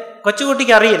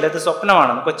കൊച്ചുകുട്ടിക്ക് അറിയില്ല ഇത്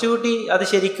സ്വപ്നമാണെന്ന്. കൊച്ചുകുട്ടി അത്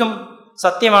ശരിക്കും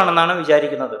സത്യമാണെന്നാണ്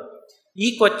വിചാരിക്കുന്നത്. ഈ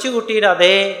കൊച്ചുകുട്ടിയുടെ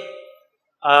അതേ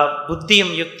ബുദ്ധിയും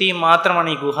യുക്തിയും മാത്രമാണ്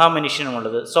ഈ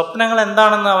ഗുഹാമനുഷ്യനുമുള്ളത്. സ്വപ്നങ്ങൾ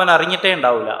എന്താണെന്ന് അവൻ അറിഞ്ഞിട്ടേ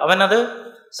ഉണ്ടാവില്ല. അവനത്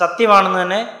സത്യമാണെന്ന്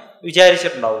തന്നെ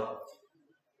വിചാരിച്ചിട്ടുണ്ടാവും.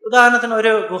 ഉദാഹരണത്തിന്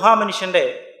ഒരു ഗുഹാമനുഷ്യൻ്റെ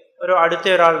അടുത്ത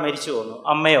ഒരാൾ മരിച്ചു പോകുന്നു,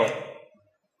 അമ്മയോ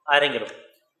ആരെങ്കിലും.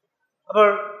 അപ്പോൾ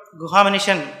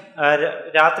ഗുഹാമനുഷ്യൻ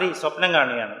രാത്രി സ്വപ്നം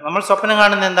കാണുകയാണ്. നമ്മൾ സ്വപ്നം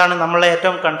കാണുന്നത് എന്താണ്? നമ്മളെ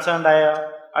ഏറ്റവും കൺസേൺഡായ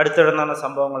അടുത്തിടുന്ന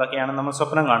സംഭവങ്ങളൊക്കെയാണ് നമ്മൾ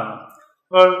സ്വപ്നം കാണുന്നത്.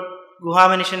 അപ്പോൾ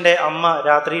ഗുഹാമനുഷ്യൻ്റെ അമ്മ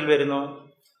രാത്രിയിൽ വരുന്നു,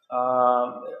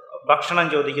 ഭക്ഷണം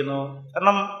ചോദിക്കുന്നു.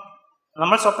 കാരണം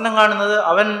നമ്മൾ സ്വപ്നം കാണുന്നത്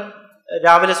അവൻ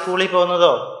രാവിലെ സ്കൂളിൽ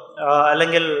പോകുന്നതോ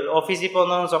അല്ലെങ്കിൽ ഓഫീസിൽ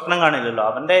പോകുന്നതോ സ്വപ്നം കാണില്ലല്ലോ.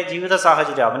 അവൻ്റെ ജീവിത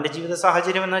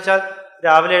സാഹചര്യം എന്ന് വെച്ചാൽ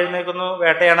രാവിലെ എഴുന്നേൽക്കുന്നു,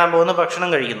 വേട്ടയാടാൻ പോകുന്നു, ഭക്ഷണം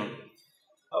കഴിക്കുന്നു.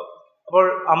 അപ്പോൾ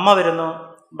അമ്മ വരുന്നു,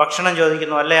 ഭക്ഷണം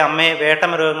ചോദിക്കുന്നു, അല്ലെ അമ്മയെ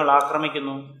വേട്ടമൃഗങ്ങൾ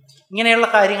ആക്രമിക്കുന്നു. ഇങ്ങനെയുള്ള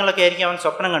കാര്യങ്ങളൊക്കെ ആയിരിക്കും അവൻ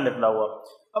സ്വപ്നം കണ്ടിട്ടുണ്ടാവുക.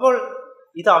 അപ്പോൾ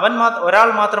ഇത് ഒരാൾ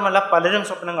മാത്രമല്ല, പലരും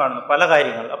സ്വപ്നം കാണുന്നു പല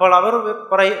കാര്യങ്ങൾ. അപ്പോൾ അവർ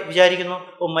വിചാരിക്കുന്നു,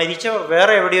 മരിച്ചവർ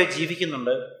വേറെ എവിടെയോ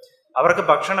ജീവിക്കുന്നുണ്ട്, അവർക്ക്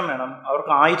ഭക്ഷണം വേണം,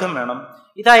 അവർക്ക് ആയുധം വേണം.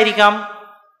 ഇതായിരിക്കാം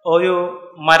ഒരു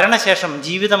മരണശേഷം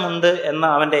ജീവിതമുണ്ട് എന്ന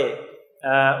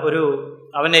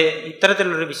അവനെ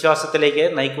ഇത്തരത്തിലൊരു വിശ്വാസത്തിലേക്ക്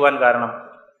നയിക്കുവാൻ കാരണം.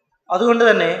 അതുകൊണ്ട്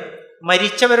തന്നെ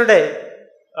മരിച്ചവരുടെ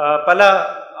പല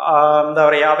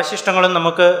അവശിഷ്ടങ്ങളും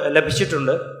നമുക്ക്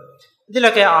ലഭിച്ചിട്ടുണ്ട്.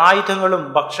 ഇതിലൊക്കെ ആയുധങ്ങളും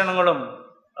ഭക്ഷണങ്ങളും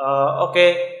ഒക്കെ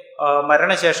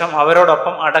മരണശേഷം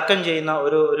അവരോടൊപ്പം അടക്കം ചെയ്യുന്ന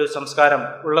ഒരു സംസ്കാരം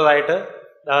ഉള്ളതായിട്ട്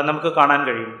നമുക്ക് കാണാൻ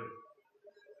കഴിയും.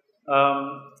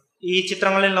 ഈ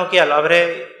ചിത്രങ്ങളിൽ നോക്കിയാൽ അവരെ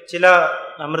ചില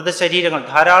മൃതശരീരങ്ങൾ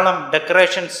ധാരാളം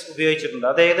ഡെക്കറേഷൻസ് ഉപയോഗിച്ചിട്ടുണ്ട്.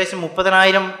 അത് ഏകദേശം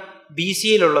 30,000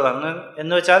 BC-യിലുള്ളതാണ്.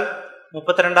 എന്ന് വെച്ചാൽ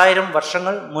 32,000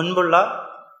 വർഷങ്ങൾ മുൻപുള്ള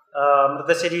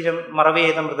മറവ്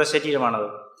ചെയ്ത മൃതശരീരമാണത്.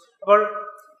 അപ്പോൾ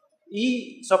ഈ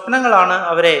സ്വപ്നങ്ങളാണ്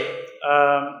അവരെ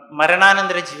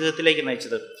മരണാനന്തര ജീവിതത്തിലേക്ക്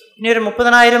നയിച്ചത്. ഇനി ഒരു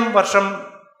 30,000 വർഷം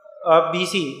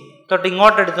BC തൊട്ട്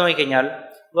ഇങ്ങോട്ട് എടുത്തു നോക്കിക്കഴിഞ്ഞാൽ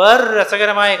വേറൊരു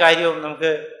രസകരമായ കാര്യവും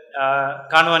നമുക്ക്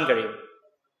കാണുവാൻ കഴിയും.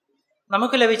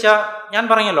 നമുക്ക് ലഭിച്ച, ഞാൻ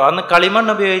പറഞ്ഞല്ലോ, അന്ന്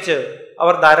കളിമണ്ണ് ഉപയോഗിച്ച്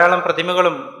അവർ ധാരാളം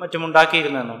പ്രതിമകളും മറ്റും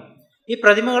ഉണ്ടാക്കിയിരുന്നെന്നും ഈ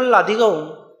പ്രതിമകളിൽ അധികവും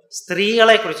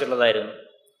സ്ത്രീകളെ കുറിച്ചുള്ളതായിരുന്നു.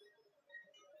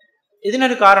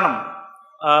 ഇതിനൊരു കാരണം,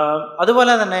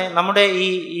 അതുപോലെ തന്നെ നമ്മുടെ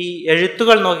ഈ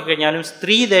എഴുത്തുകൾ നോക്കിക്കഴിഞ്ഞാലും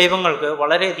സ്ത്രീ ദൈവങ്ങൾക്ക്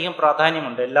വളരെയധികം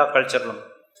പ്രാധാന്യമുണ്ട് എല്ലാ കൾച്ചറിലും.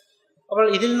 അപ്പോൾ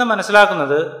ഇതിൽ നിന്ന്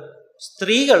മനസ്സിലാക്കുന്നത്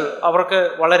സ്ത്രീകൾ അവർക്ക്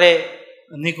വളരെ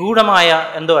നിഗൂഢമായ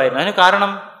എന്തോ ആയിരുന്നു. അതിന്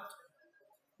കാരണം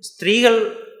സ്ത്രീകൾ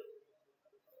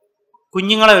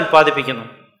കുഞ്ഞുങ്ങളെ ഉൽപ്പാദിപ്പിക്കുന്നു.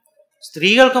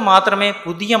 സ്ത്രീകൾക്ക് മാത്രമേ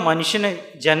പുതിയ മനുഷ്യന്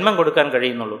ജന്മം കൊടുക്കാൻ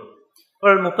കഴിയുന്നുള്ളൂ.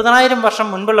 അപ്പോൾ 30,000 വർഷം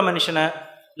മുൻപുള്ള മനുഷ്യന്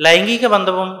ലൈംഗിക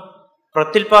ബന്ധവും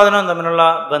പ്രത്യുൽപാദനവും തമ്മിലുള്ള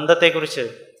ബന്ധത്തെക്കുറിച്ച്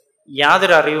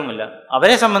യാതൊരു അറിവുമില്ല.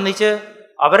 അവരെ സംബന്ധിച്ച്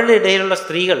അവരുടെ ഇടയിലുള്ള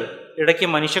സ്ത്രീകൾ ഇടയ്ക്ക്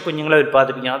മനുഷ്യ കുഞ്ഞുങ്ങളെ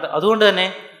ഉൽപ്പാദിപ്പിക്കും. അതുകൊണ്ട് തന്നെ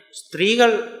സ്ത്രീകൾ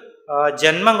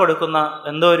ജന്മം കൊടുക്കുന്ന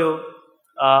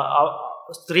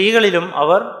സ്ത്രീകളിലും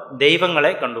അവർ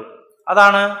ദൈവങ്ങളെ കണ്ടു.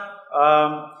 അതാണ്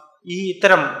ഈ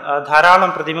ഇത്തരം ധാരാളം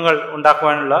പ്രതിമകൾ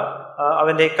ഉണ്ടാക്കുവാനുള്ള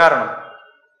അവൻ്റെ കാരണം.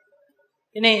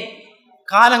 ഇനി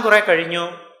കാലം കുറെ കഴിഞ്ഞു.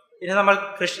 ഇനി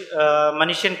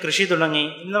മനുഷ്യൻ കൃഷി തുടങ്ങി.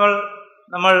 ഇനി നമ്മൾ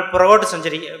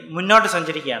മുന്നോട്ട്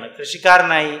സഞ്ചരിക്കുകയാണ്.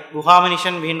 കൃഷിക്കാരനായി,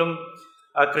 ഗുഹാമനുഷ്യൻ വീണ്ടും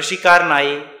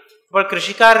കൃഷിക്കാരനായി. അപ്പോൾ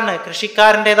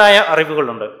കൃഷിക്കാരൻ്റെതായ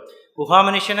അറിവുകളുണ്ട്.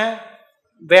 ഗുഹാമനുഷ്യന്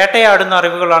വേട്ടയാടുന്ന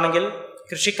അറിവുകളാണെങ്കിൽ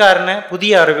കൃഷിക്കാരന്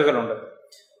പുതിയ അറിവുകളുണ്ട്.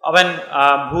 അവൻ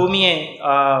ഭൂമിയെ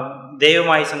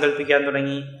ദൈവമായി സങ്കല്പിക്കാൻ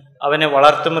തുടങ്ങി. അവന്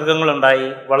വളർത്തുമൃഗങ്ങളുണ്ടായി.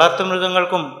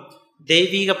 വളർത്തുമൃഗങ്ങൾക്കും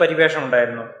ദൈവീക പരിവേഷം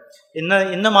ഉണ്ടായിരുന്നു.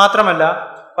 ഇന്ന് മാത്രമല്ല,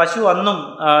 പശു അന്നും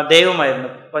ദൈവമായിരുന്നു.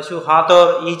 പശു ഹാത്തോർ,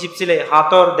 ഈജിപ്തിലെ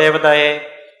ഹാത്തോർ ദേവതയെ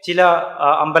ചില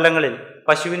അമ്പലങ്ങളിൽ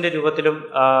പശുവിൻ്റെ രൂപത്തിലും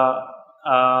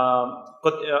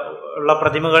ഉള്ള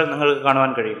പ്രതിമകൾ നിങ്ങൾക്ക്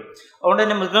കാണുവാൻ കഴിയും. അതുകൊണ്ട്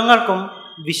തന്നെ മൃഗങ്ങൾക്കും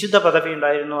വിശുദ്ധ പദവി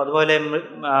ഉണ്ടായിരുന്നു. അതുപോലെ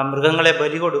മൃഗങ്ങളെ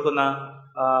ബലി കൊടുക്കുന്ന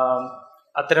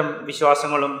അത്തരം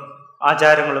വിശ്വാസങ്ങളും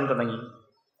ആചാരങ്ങളും തുടങ്ങി.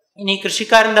 ഇനി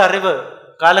കൃഷിക്കാരൻ്റെ അറിവ്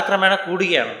കാലക്രമേണ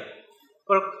കൂടുകയാണ്.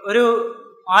 അപ്പോൾ ഒരു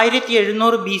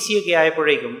 1700 BC ഒക്കെ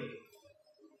ആയപ്പോഴേക്കും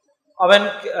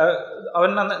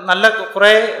അവൻ നല്ല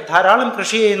ധാരാളം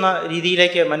കൃഷി ചെയ്യുന്ന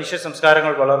രീതിയിലേക്ക് മനുഷ്യ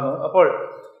സംസ്കാരങ്ങൾ വളർന്നു.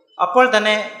 അപ്പോൾ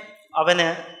തന്നെ അവന്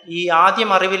ഈ ആദ്യം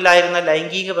അറിവില്ലായിരുന്ന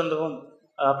ലൈംഗിക ബന്ധവും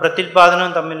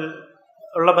പ്രത്യുൽപാദനവും തമ്മിൽ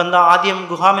ഉള്ള ബന്ധം ആദ്യം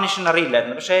ഗുഹാമനുഷ്യൻ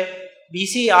അറിയില്ലായിരുന്നു. പക്ഷേ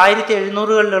BC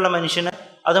 1700-കളിലുള്ള മനുഷ്യന്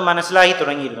അത് മനസ്സിലാക്കി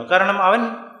തുടങ്ങിയിരുന്നു. കാരണം അവൻ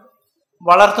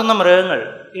വളർത്തുന്ന മൃഗങ്ങൾ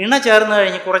ഇണ ചേർന്ന്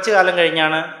കഴിഞ്ഞ് കുറച്ചു കാലം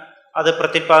കഴിഞ്ഞാണ് അത്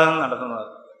പ്രത്യുൽപാദനം നടത്തുന്നത്.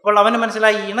 അപ്പോൾ അവന്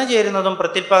മനസ്സിലായി ഇണ ചേരുന്നതും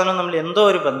പ്രത്യുൽപാദനവും തമ്മിൽ എന്തോ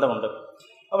ഒരു ബന്ധമുണ്ട്.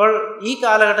 അപ്പോൾ ഈ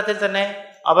കാലഘട്ടത്തിൽ തന്നെ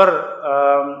അവർ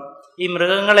ഈ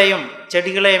മൃഗങ്ങളെയും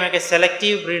ചെടികളെയും ഒക്കെ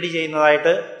സെലക്റ്റീവ് ബ്രീഡ്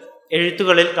ചെയ്യുന്നതായിട്ട്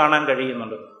എഴുത്തുകളിൽ കാണാൻ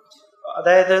കഴിയുന്നുണ്ട്.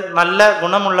 അതായത് നല്ല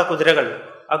ഗുണമുള്ള കുതിരകൾ,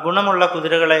 ആ ഗുണമുള്ള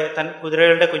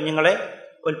കുതിരകളുടെ കുഞ്ഞുങ്ങളെ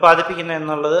ഉൽപ്പാദിപ്പിക്കുന്നു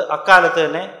എന്നുള്ളത് അക്കാലത്ത്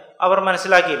തന്നെ അവർ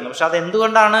മനസ്സിലാക്കിയിരുന്നു. പക്ഷെ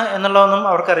അതെന്തുകൊണ്ടാണ് എന്നുള്ളതൊന്നും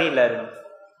അവർക്കറിയില്ലായിരുന്നു.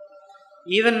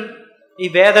 ഈവൻ ഈ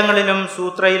വേദങ്ങളിലും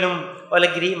സൂത്രയിലും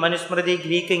മനുസ്മൃതി,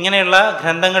 ഗ്രീക്ക് ഇങ്ങനെയുള്ള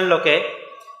ഗ്രന്ഥങ്ങളിലൊക്കെ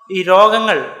ഈ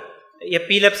രോഗങ്ങൾ,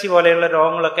 എപ്പിലെപ്സി പോലെയുള്ള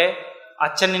രോഗങ്ങളൊക്കെ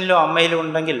അച്ഛനിലോ അമ്മയിലോ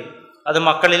ഉണ്ടെങ്കിൽ അത്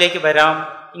മക്കളിലേക്ക് വരാം,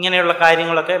 ഇങ്ങനെയുള്ള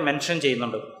കാര്യങ്ങളൊക്കെ മെൻഷൻ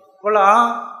ചെയ്യുന്നുണ്ട്. അപ്പോൾ ആ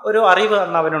ഒരു അറിവ്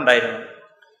അന്ന് അവനുണ്ടായിരുന്നു.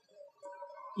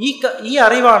 ഈ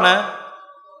അറിവാണ്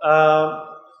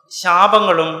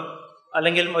ശാപങ്ങളും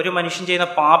അല്ലെങ്കിൽ ഒരു മനുഷ്യൻ ചെയ്യുന്ന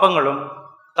പാപങ്ങളും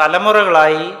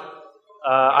തലമുറകളായി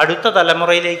അടുത്ത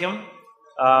തലമുറയിലേക്കും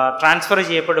ട്രാൻസ്ഫർ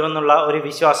ചെയ്യപ്പെടുമെന്നുള്ള ഒരു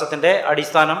വിശ്വാസത്തിൻ്റെ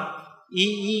അടിസ്ഥാനം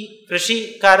ഈ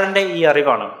കൃഷിക്കാരൻ്റെ ഈ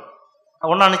അറിവാണ്.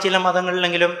 അതുകൊണ്ടാണ് ചില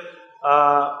മതങ്ങളിലെങ്കിലും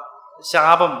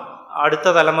ശാപം അടുത്ത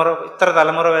തലമുറ, ഇത്ര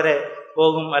തലമുറ വരെ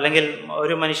പോകും, അല്ലെങ്കിൽ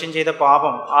ഒരു മനുഷ്യൻ ചെയ്ത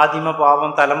പാപം, ആദിമ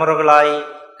പാപം തലമുറകളായി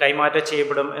കൈമാറ്റം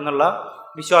ചെയ്യപ്പെടും എന്നുള്ള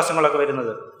വിശ്വാസങ്ങളൊക്കെ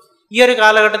വരുന്നത്. ഈ ഒരു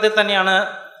കാലഘട്ടത്തിൽ തന്നെയാണ്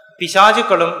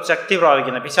പിശാചുക്കളും ശക്തി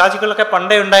പ്രാപിക്കുന്നത്. പിശാചുക്കളൊക്കെ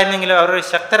പണ്ടേ ഉണ്ടായിരുന്നെങ്കിലും അവർ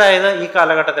ശക്തരായത് ഈ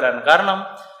കാലഘട്ടത്തിലാണ്. കാരണം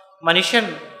മനുഷ്യൻ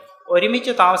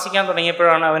ഒരുമിച്ച് താമസിക്കാൻ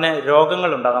തുടങ്ങിയപ്പോഴാണ് അവന് രോഗങ്ങൾ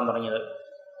ഉണ്ടാകാൻ തുടങ്ങിയത്,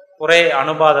 കുറേ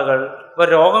അണുബാധകൾ. ഇപ്പോൾ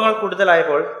രോഗങ്ങൾ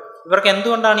കൂടുതലായപ്പോൾ ഇവർക്ക്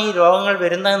എന്തുകൊണ്ടാണ് ഈ രോഗങ്ങൾ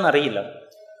വരുന്നതെന്ന് അറിയില്ല.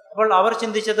 അപ്പോൾ അവർ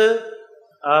ചിന്തിച്ചത്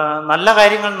നല്ല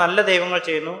കാര്യങ്ങൾ നല്ല ദൈവങ്ങൾ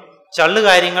ചെയ്യുന്നു, ചള്ളു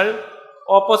കാര്യങ്ങൾ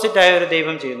ഓപ്പോസിറ്റായ ഒരു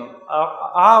ദൈവം ചെയ്യുന്നു.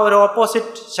 ആ ഒരു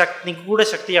ഓപ്പോസിറ്റ് നിഗൂഢ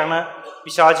ശക്തിയാണ്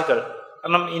പിശാചുക്കൾ.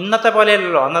 കാരണം ഇന്നത്തെ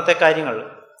പോലെയല്ലല്ലോ അന്നത്തെ കാര്യങ്ങൾ.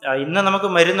 ഇന്ന് നമുക്ക്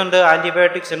മരുന്നുണ്ട്,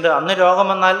 ആൻറ്റിബയോട്ടിക്സ് ഉണ്ട്. അന്ന് രോഗം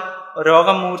വന്നാൽ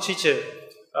രോഗം മൂർച്ഛിച്ച്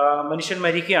മനുഷ്യൻ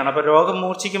മരിക്കുകയാണ്. അപ്പോൾ രോഗം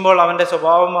മൂർച്ഛിക്കുമ്പോൾ അവൻ്റെ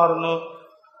സ്വഭാവം മാറുന്നു,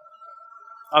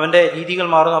 അവൻ്റെ രീതികൾ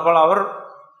മാറുന്നു. അപ്പോൾ അവർ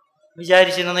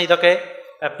വിചാരിച്ചിരുന്നത് ഇതൊക്കെ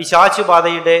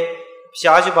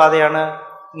പിശാചുബാധയാണ്,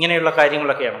 ഇങ്ങനെയുള്ള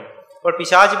കാര്യങ്ങളൊക്കെയാണ്. അപ്പോൾ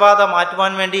പിശാചുബാധ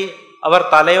മാറ്റുവാൻ വേണ്ടി അവർ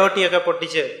തലയോട്ടിയൊക്കെ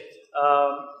പൊട്ടിച്ച്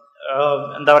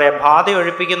ബാധ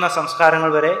ഒഴിപ്പിക്കുന്ന സംസ്കാരങ്ങൾ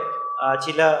വരെ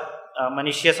ചില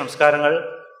മനുഷ്യ സംസ്കാരങ്ങൾ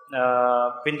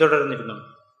പിന്തുടർന്നിരുന്നു.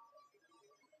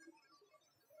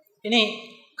 ഇനി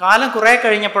കാലം കുറേ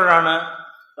കഴിഞ്ഞപ്പോഴാണ്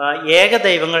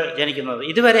ഏകദൈവങ്ങൾ ജനിക്കുന്നത്.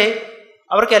 ഇതുവരെ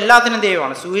അവർക്ക് എല്ലാത്തിനും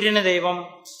ദൈവമാണ്. സൂര്യന് ദൈവം,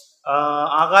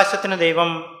 ആകാശത്തിന് ദൈവം,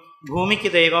 ഭൂമിക്ക്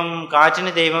ദൈവം,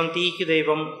 കാറ്റിന് ദൈവം, തീക്ക്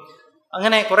ദൈവം.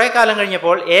 അങ്ങനെ കുറേ കാലം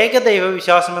കഴിഞ്ഞപ്പോൾ ഏകദൈവ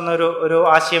വിശ്വാസം എന്നൊരു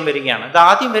ആശയം വരികയാണ്. ഇത്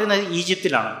ആദ്യം വരുന്നത്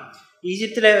ഈജിപ്തിലാണ്.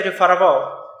 ഈജിപ്തിലെ ഒരു ഫറവോ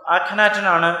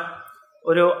ആഖനാറ്റനാണ്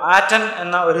ഒരു ആറ്റൻ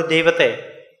എന്ന ഒരു ദൈവത്തെ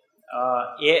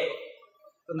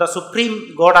സുപ്രീം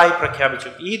ഗോഡായി പ്രഖ്യാപിച്ചു.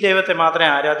 ഈ ദൈവത്തെ മാത്രമേ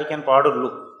ആരാധിക്കാൻ പാടുള്ളൂ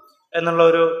എന്നുള്ള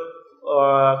ഒരു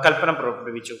കൽപ്പന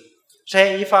പുറപ്പെടുവിച്ചു. പക്ഷേ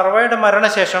ഈ ഫറവോയുടെ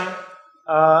മരണശേഷം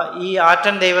ഈ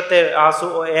ആറ്റൻ ദൈവത്തെ,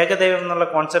 ഏകദൈവം എന്നുള്ള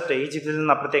കോൺസെപ്റ്റ് ഈജിപ്തിൽ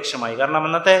നിന്ന് അപ്രത്യക്ഷമായി. കാരണം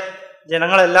അന്നത്തെ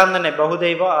ജനങ്ങളെല്ലാം തന്നെ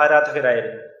ബഹുദൈവ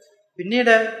ആരാധകരായിരുന്നു.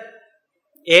 പിന്നീട്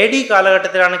AD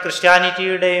കാലഘട്ടത്തിലാണ്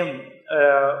ക്രിസ്ത്യാനിറ്റിയുടെയും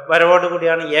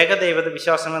വരവോടുകൂടിയാണ് ഏകദൈവ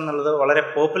വിശ്വാസം എന്നുള്ളത് വളരെ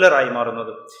പോപ്പുലറായി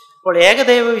മാറുന്നത്. അപ്പോൾ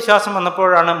ഏകദൈവ വിശ്വാസം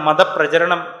വന്നപ്പോഴാണ്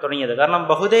മതപ്രചരണം തുടങ്ങിയത്. കാരണം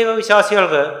ബഹുദൈവ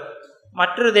വിശ്വാസികൾക്ക്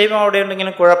മറ്റൊരു ദൈവം അവിടെ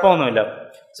ഉണ്ടെങ്കിലും കുഴപ്പമൊന്നുമില്ല.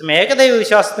 ഏകദൈവ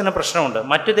വിശ്വാസത്തിന് പ്രശ്നമുണ്ട്,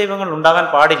 മറ്റു ദൈവങ്ങൾ ഉണ്ടാകാൻ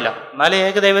പാടില്ല, എന്നാലേ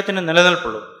ഏകദൈവത്തിന്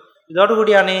നിലനിൽപ്പുള്ളൂ.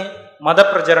 ഇതോടുകൂടിയാണ് ഈ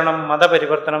മതപ്രചരണം,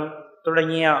 മതപരിവർത്തനം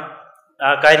തുടങ്ങിയ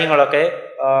കാര്യങ്ങളൊക്കെ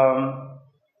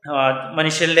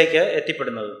മനുഷ്യരിലേക്ക്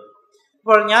എത്തിപ്പെടുന്നത്.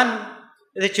 അപ്പോൾ ഞാൻ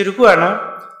ഇത് ചുരുക്കുകയാണ്.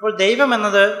 അപ്പോൾ ദൈവം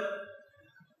എന്നത്,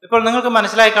 ഇപ്പോൾ നിങ്ങൾക്ക്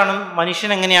മനസ്സിലായി കാണും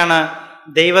മനുഷ്യൻ എങ്ങനെയാണ്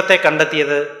ദൈവത്തെ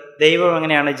കണ്ടെത്തിയത്, ദൈവം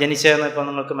എങ്ങനെയാണ് ജനിച്ചതെന്ന് ഇപ്പോൾ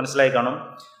നിങ്ങൾക്ക് മനസ്സിലായി കാണും.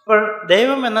 അപ്പോൾ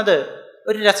ദൈവം എന്നത്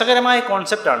ഒരു രസകരമായ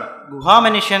കോൺസെപ്റ്റാണ്.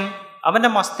 ഗുഹാമനുഷ്യൻ അവൻ്റെ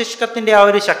മസ്തിഷ്കത്തിൻ്റെ ആ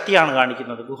ഒരു ശക്തിയാണ്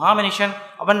കാണിക്കുന്നത്. ഗുഹാമനുഷ്യൻ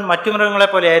അവൻ മറ്റു മൃഗങ്ങളെ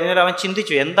പോലെ ആയിരുന്നാലും അവൻ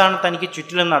ചിന്തിച്ചു എന്താണ് തനിക്ക്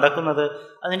ചുറ്റിലും നടക്കുന്നത്,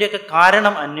 അതിൻ്റെയൊക്കെ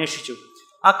കാരണം അന്വേഷിച്ചു.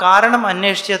 ആ കാരണം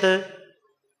അന്വേഷിച്ചത്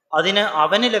അതിന്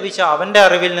അവന് ലഭിച്ച അവൻ്റെ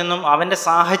അറിവിൽ നിന്നും അവൻ്റെ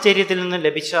സാഹചര്യത്തിൽ നിന്നും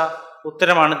ലഭിച്ച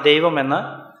ഉത്തരമാണ് ദൈവം എന്ന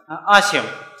ആശയം.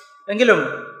 എങ്കിലും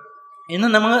ഇന്ന്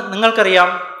നിങ്ങൾക്കറിയാം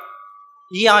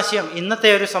ഈ ആശയം ഇന്നത്തെ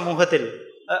ഒരു സമൂഹത്തിൽ,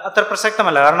 അത്ര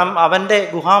പ്രസക്തമല്ല. കാരണം അവൻ്റെ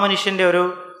ഗുഹാമനുഷ്യൻ്റെ ഒരു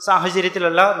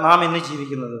സാഹചര്യത്തിലല്ല നാം ഇന്ന്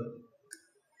ജീവിക്കുന്നത്.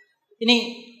 ഇനി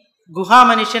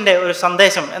ഗുഹാമനുഷ്യൻ്റെ ഒരു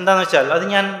സന്ദേശം എന്താണെന്ന് വെച്ചാൽ, അത്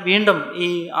ഞാൻ വീണ്ടും ഈ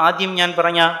ആദ്യം ഞാൻ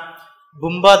പറഞ്ഞ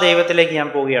ബുംബ ദൈവത്തിലേക്ക് ഞാൻ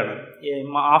പോവുകയാണ്.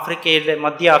 ആഫ്രിക്കയിലെ,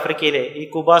 മധ്യ ആഫ്രിക്കയിലെ ഈ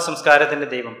കുബ സംസ്കാരത്തിൻ്റെ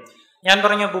ദൈവം. ഞാൻ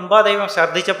പറഞ്ഞ ബുംബ ദൈവം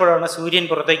ഛർദ്ദിച്ചപ്പോഴാണ് സൂര്യൻ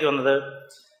പുറത്തേക്ക് വന്നത്,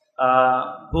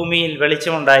 ഭൂമിയിൽ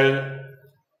വെളിച്ചമുണ്ടായി,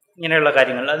 ഇങ്ങനെയുള്ള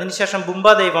കാര്യങ്ങൾ. അതിനുശേഷം ബുംബ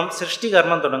ദൈവം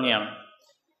സൃഷ്ടികർമ്മം തുടങ്ങുകയാണ്.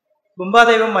 ബുംബ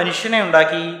ദൈവം മനുഷ്യനെ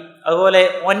ഉണ്ടാക്കി, അതുപോലെ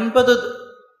 9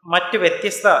 മറ്റ്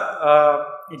വ്യത്യസ്ത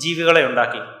ജീവികളെ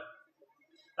ഉണ്ടാക്കി.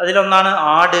 അതിലൊന്നാണ്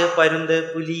ആട്, പരുന്ത്,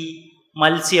 പുലി,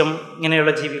 മത്സ്യം,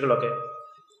 ഇങ്ങനെയുള്ള ജീവികളൊക്കെ.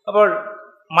 അപ്പോൾ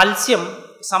മത്സ്യം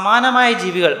സമാനമായ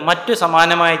ജീവികൾ, മറ്റു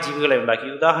സമാനമായ ജീവികളെ ഉണ്ടാക്കി.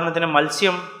 ഉദാഹരണത്തിന്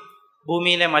മത്സ്യം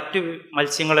ഭൂമിയിലെ മറ്റു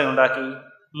മത്സ്യങ്ങളെ ഉണ്ടാക്കി,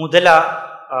 മുതല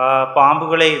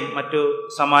പാമ്പുകളെയും മറ്റു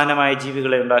സമാനമായ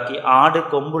ജീവികളെ ഉണ്ടാക്കി, ആട്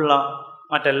കൊമ്പുള്ള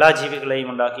മറ്റെല്ലാ ജീവികളെയും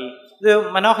ഉണ്ടാക്കി. ഇത്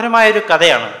മനോഹരമായൊരു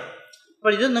കഥയാണ്.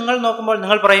 അപ്പോൾ ഇത് നിങ്ങൾ നോക്കുമ്പോൾ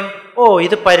നിങ്ങൾ പറയും, ഓ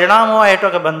ഇത്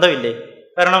പരിണാമമായിട്ടൊക്കെ ബന്ധമില്ലേ?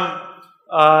 കാരണം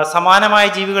സമാനമായ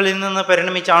ജീവികളിൽ നിന്ന്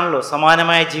പരിണമിച്ചാണല്ലോ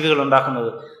സമാനമായ ജീവികൾ ഉണ്ടാക്കുന്നത്.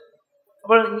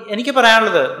 അപ്പോൾ എനിക്ക്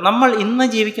പറയാനുള്ളത്, നമ്മൾ ഇന്ന്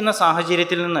ജീവിക്കുന്ന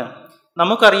സാഹചര്യത്തിൽ നിന്ന്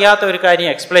നമുക്കറിയാത്ത ഒരു കാര്യം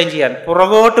എക്സ്പ്ലെയിൻ ചെയ്യാൻ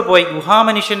പുറകോട്ട് പോയി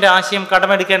ഗുഹാമനുഷ്യൻ്റെ ആശയം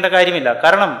കടമെടുക്കേണ്ട കാര്യമില്ല.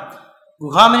 കാരണം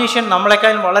ഗുഹാമനുഷ്യൻ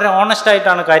നമ്മളെക്കാളും വളരെ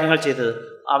ഓണസ്റ്റായിട്ടാണ് കാര്യങ്ങൾ ചെയ്തത്.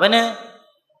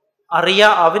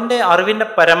 അവൻ്റെ അറിവിൻ്റെ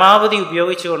പരമാവധി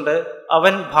ഉപയോഗിച്ചുകൊണ്ട്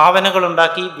അവൻ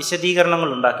ഭാവനകളുണ്ടാക്കി,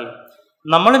 വിശദീകരണങ്ങളുണ്ടാക്കി.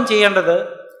 നമ്മളും ചെയ്യേണ്ടത്,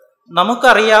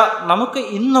 നമുക്ക്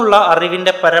ഇന്നുള്ള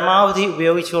അറിവിൻ്റെ പരമാവധി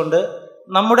ഉപയോഗിച്ചുകൊണ്ട്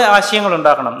നമ്മുടെ ആശയങ്ങൾ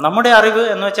ഉണ്ടാക്കണം. നമ്മുടെ അറിവ്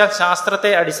എന്ന് വെച്ചാൽ ശാസ്ത്രത്തെ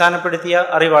അടിസ്ഥാനപ്പെടുത്തിയ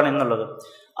അറിവാണ് എന്നുള്ളത്.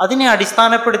 അതിനെ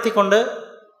അടിസ്ഥാനപ്പെടുത്തിക്കൊണ്ട്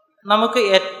നമുക്ക്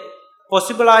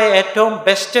പോസിബിളായ ഏറ്റവും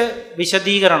ബെസ്റ്റ്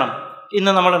വിശദീകരണം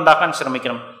ഇന്ന് നമ്മൾ ഉണ്ടാക്കാൻ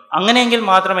ശ്രമിക്കണം. അങ്ങനെയെങ്കിൽ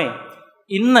മാത്രമേ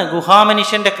ഇന്ന്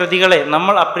ഗുഹാമനുഷ്യൻ്റെ കൃതികളെ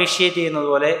നമ്മൾ അപ്രീഷിയേറ്റ് ചെയ്യുന്നത്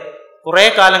പോലെ കുറേ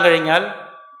കാലം കഴിഞ്ഞാൽ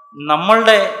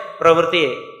നമ്മളുടെ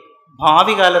പ്രവൃത്തിയെ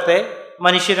ഭാവി കാലത്തെ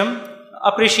മനുഷ്യരും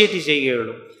അപ്രീഷിയേറ്റ്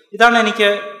ചെയ്യുകയുള്ളൂ. ഇതാണ് എനിക്ക്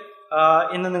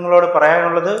ഇന്ന് നിങ്ങളോട്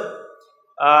പറയാനുള്ളത്.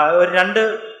 ഒരു 2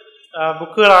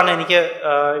 ബുക്കുകളാണ് എനിക്ക്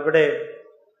ഇവിടെ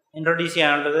ഇൻട്രൊഡ്യൂസ്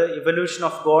ചെയ്യാനുള്ളത്. ഇവല്യൂഷൻ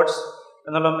ഓഫ് ഗോഡ്സ്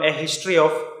എന്നുള്ള എ ഹിസ്റ്ററി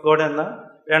ഓഫ് ഗോഡ് എന്ന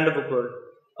 2 ബുക്കുകൾ.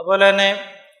 അതുപോലെ തന്നെ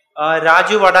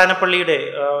രാജു വടാനപ്പള്ളിയുടെ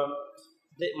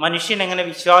മനുഷ്യൻ എങ്ങനെ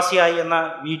വിശ്വാസിയായി എന്ന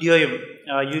വീഡിയോയും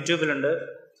യൂട്യൂബിലുണ്ട്.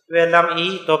 ഇവയെല്ലാം ഈ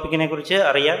ടോപ്പിക്കിനെ കുറിച്ച്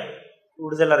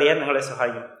കൂടുതൽ അറിയാൻ നിങ്ങളെ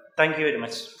സഹായിക്കും. Thank you very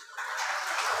much.